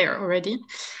there already.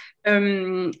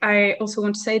 I also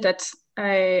want to say that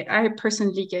I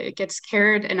personally get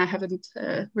scared, and I haven't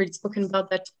really spoken about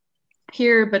that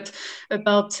here, but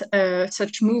about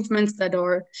such movements that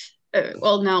are,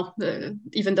 well, now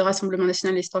even the Rassemblement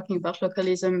National is talking about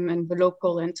localism and the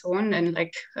local and so on, and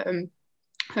like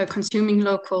consuming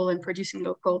local and producing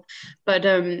local, but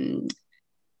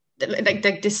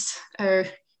like this,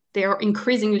 they are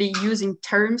increasingly using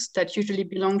terms that usually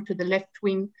belong to the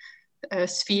left-wing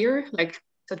sphere, like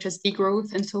such as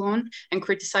degrowth and so on, and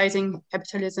criticizing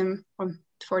capitalism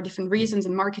for different reasons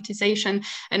and marketization.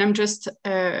 And I'm just,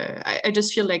 I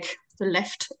just feel like the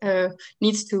left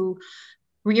needs to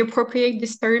reappropriate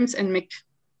these terms and make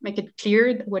it clear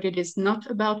what it is not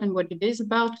about and what it is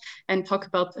about, and talk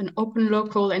about an open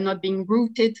local and not being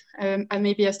rooted, and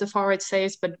maybe as the far right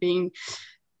says, but being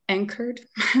anchored.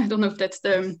 I don't know if that's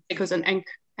because an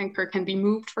anchor can be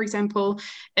moved, for example,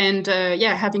 and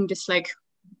having this like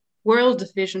world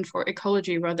vision for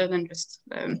ecology rather than just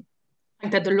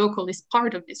that the local is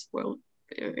part of this world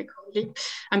ecology.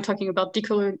 I'm thinking about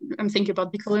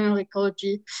decolonial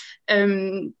ecology,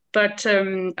 but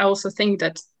I also think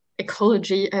that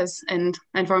ecology as an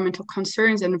environmental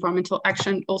concerns and environmental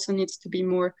action also needs to be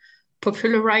more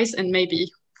popularized, and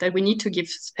maybe that we need to give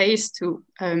space to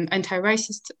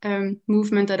anti-racist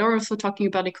movement that are also talking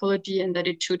about ecology, and that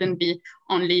it shouldn't be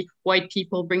only white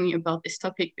people bringing about this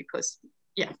topic, because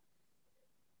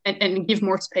and give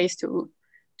more space to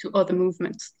other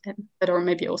movements that are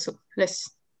maybe also less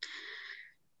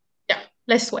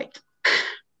white.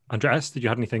 Andreas, did you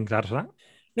have anything to add to that?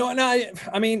 No,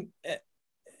 I mean,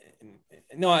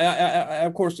 no, I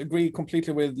of course agree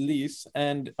completely with Lise,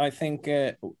 and I think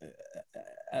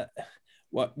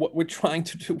what we're trying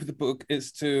to do with the book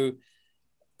is to,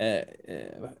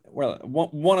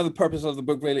 one of the purposes of the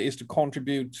book really is to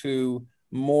contribute to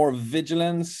more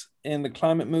vigilance in the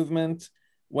climate movement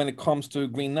when it comes to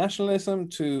green nationalism,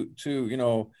 to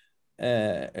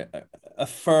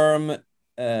affirm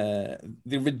the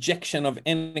rejection of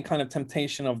any kind of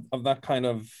temptation of that kind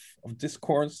of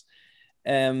discourse.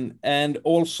 And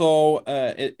also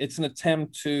it's an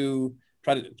attempt to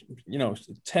try to,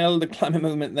 tell the climate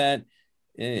movement that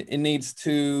it needs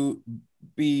to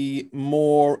be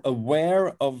more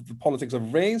aware of the politics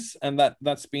of race, and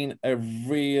that's been a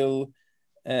real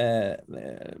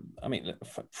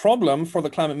problem for the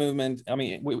climate movement. I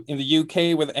mean, in the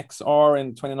UK with XR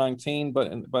in 2019, but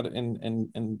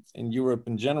in Europe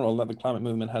in general, that the climate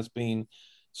movement has been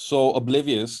so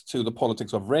oblivious to the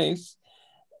politics of race.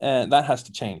 That has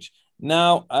to change.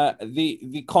 Now,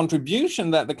 the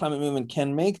contribution that the climate movement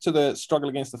can make to the struggle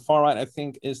against the far right, I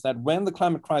think, is that when the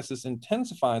climate crisis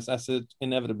intensifies, as it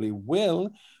inevitably will,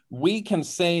 we can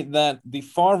say that the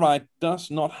far right does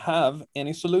not have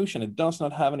any solution. It does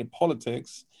not have any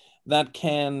politics that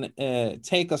can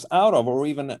take us out of or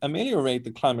even ameliorate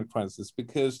the climate crisis,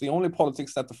 because the only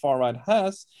politics that the far right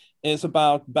has is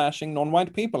about bashing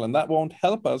non-white people, and that won't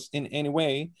help us in any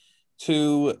way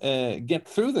to get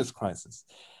through this crisis.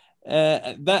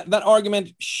 That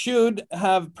argument should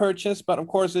have purchase, but of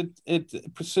course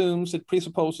it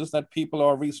presupposes that people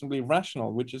are reasonably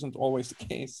rational, which isn't always the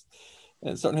case.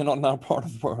 Certainly not in our part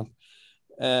of the world.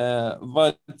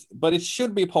 But it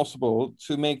should be possible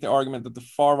to make the argument that the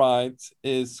far right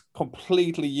is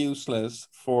completely useless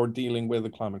for dealing with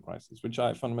the climate crisis, which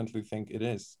I fundamentally think it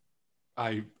is.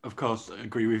 I, of course,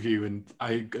 agree with you, and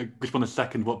I just want to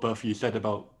second what both of you said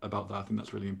about that. I think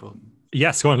that's really important.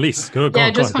 Yes, go on, Lise. Go I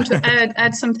on, just want to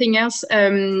add something else.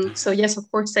 So yes, of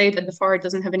course, say that the far right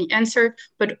doesn't have any answer,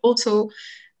 but also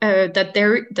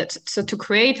so to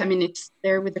create, I mean, it's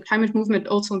there with the climate movement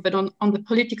also, but on the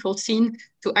political scene,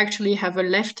 to actually have a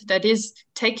left that is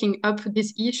taking up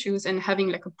these issues and having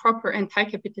like a proper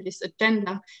anti-capitalist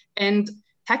agenda and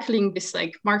tackling this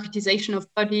like marketization of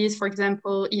bodies, for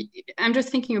example. I'm just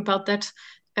thinking about that,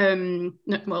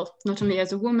 not only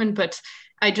as a woman, but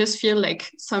I just feel like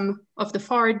some of the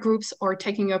far right groups are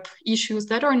taking up issues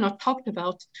that are not talked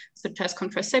about, such as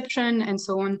contraception and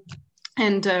so on.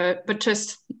 And but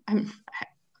just, I'm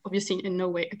obviously in no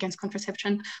way against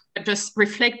contraception, but just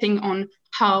reflecting on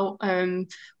how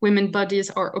women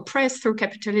bodies are oppressed through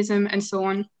capitalism and so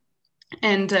on.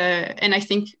 And I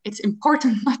think it's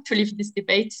important not to leave these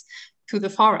debates to the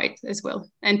far right as well,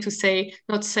 and to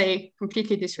not say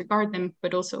completely disregard them,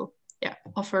 but also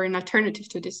offer an alternative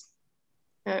to this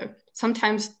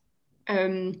sometimes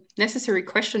necessary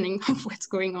questioning of what's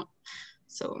going on.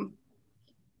 So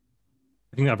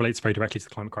I think that relates very directly to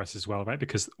the climate crisis as well, right?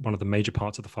 Because one of the major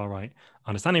parts of the far right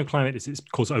understanding of climate is its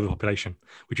cause of overpopulation,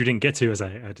 which we didn't get to as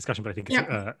a discussion, but I think it's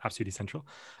absolutely central.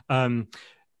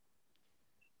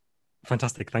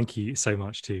 Fantastic. Thank you so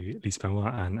much to Lise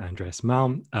Benoit and Andreas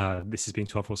Malm. This has been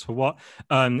 12 Rules for What?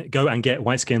 Go and get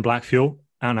White Skin, Black Fuel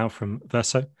out now from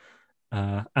Verso.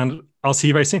 And I'll see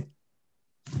you very soon.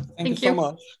 Thank you so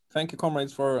much. Thank you,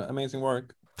 comrades, for amazing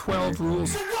work. 12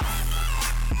 Rules.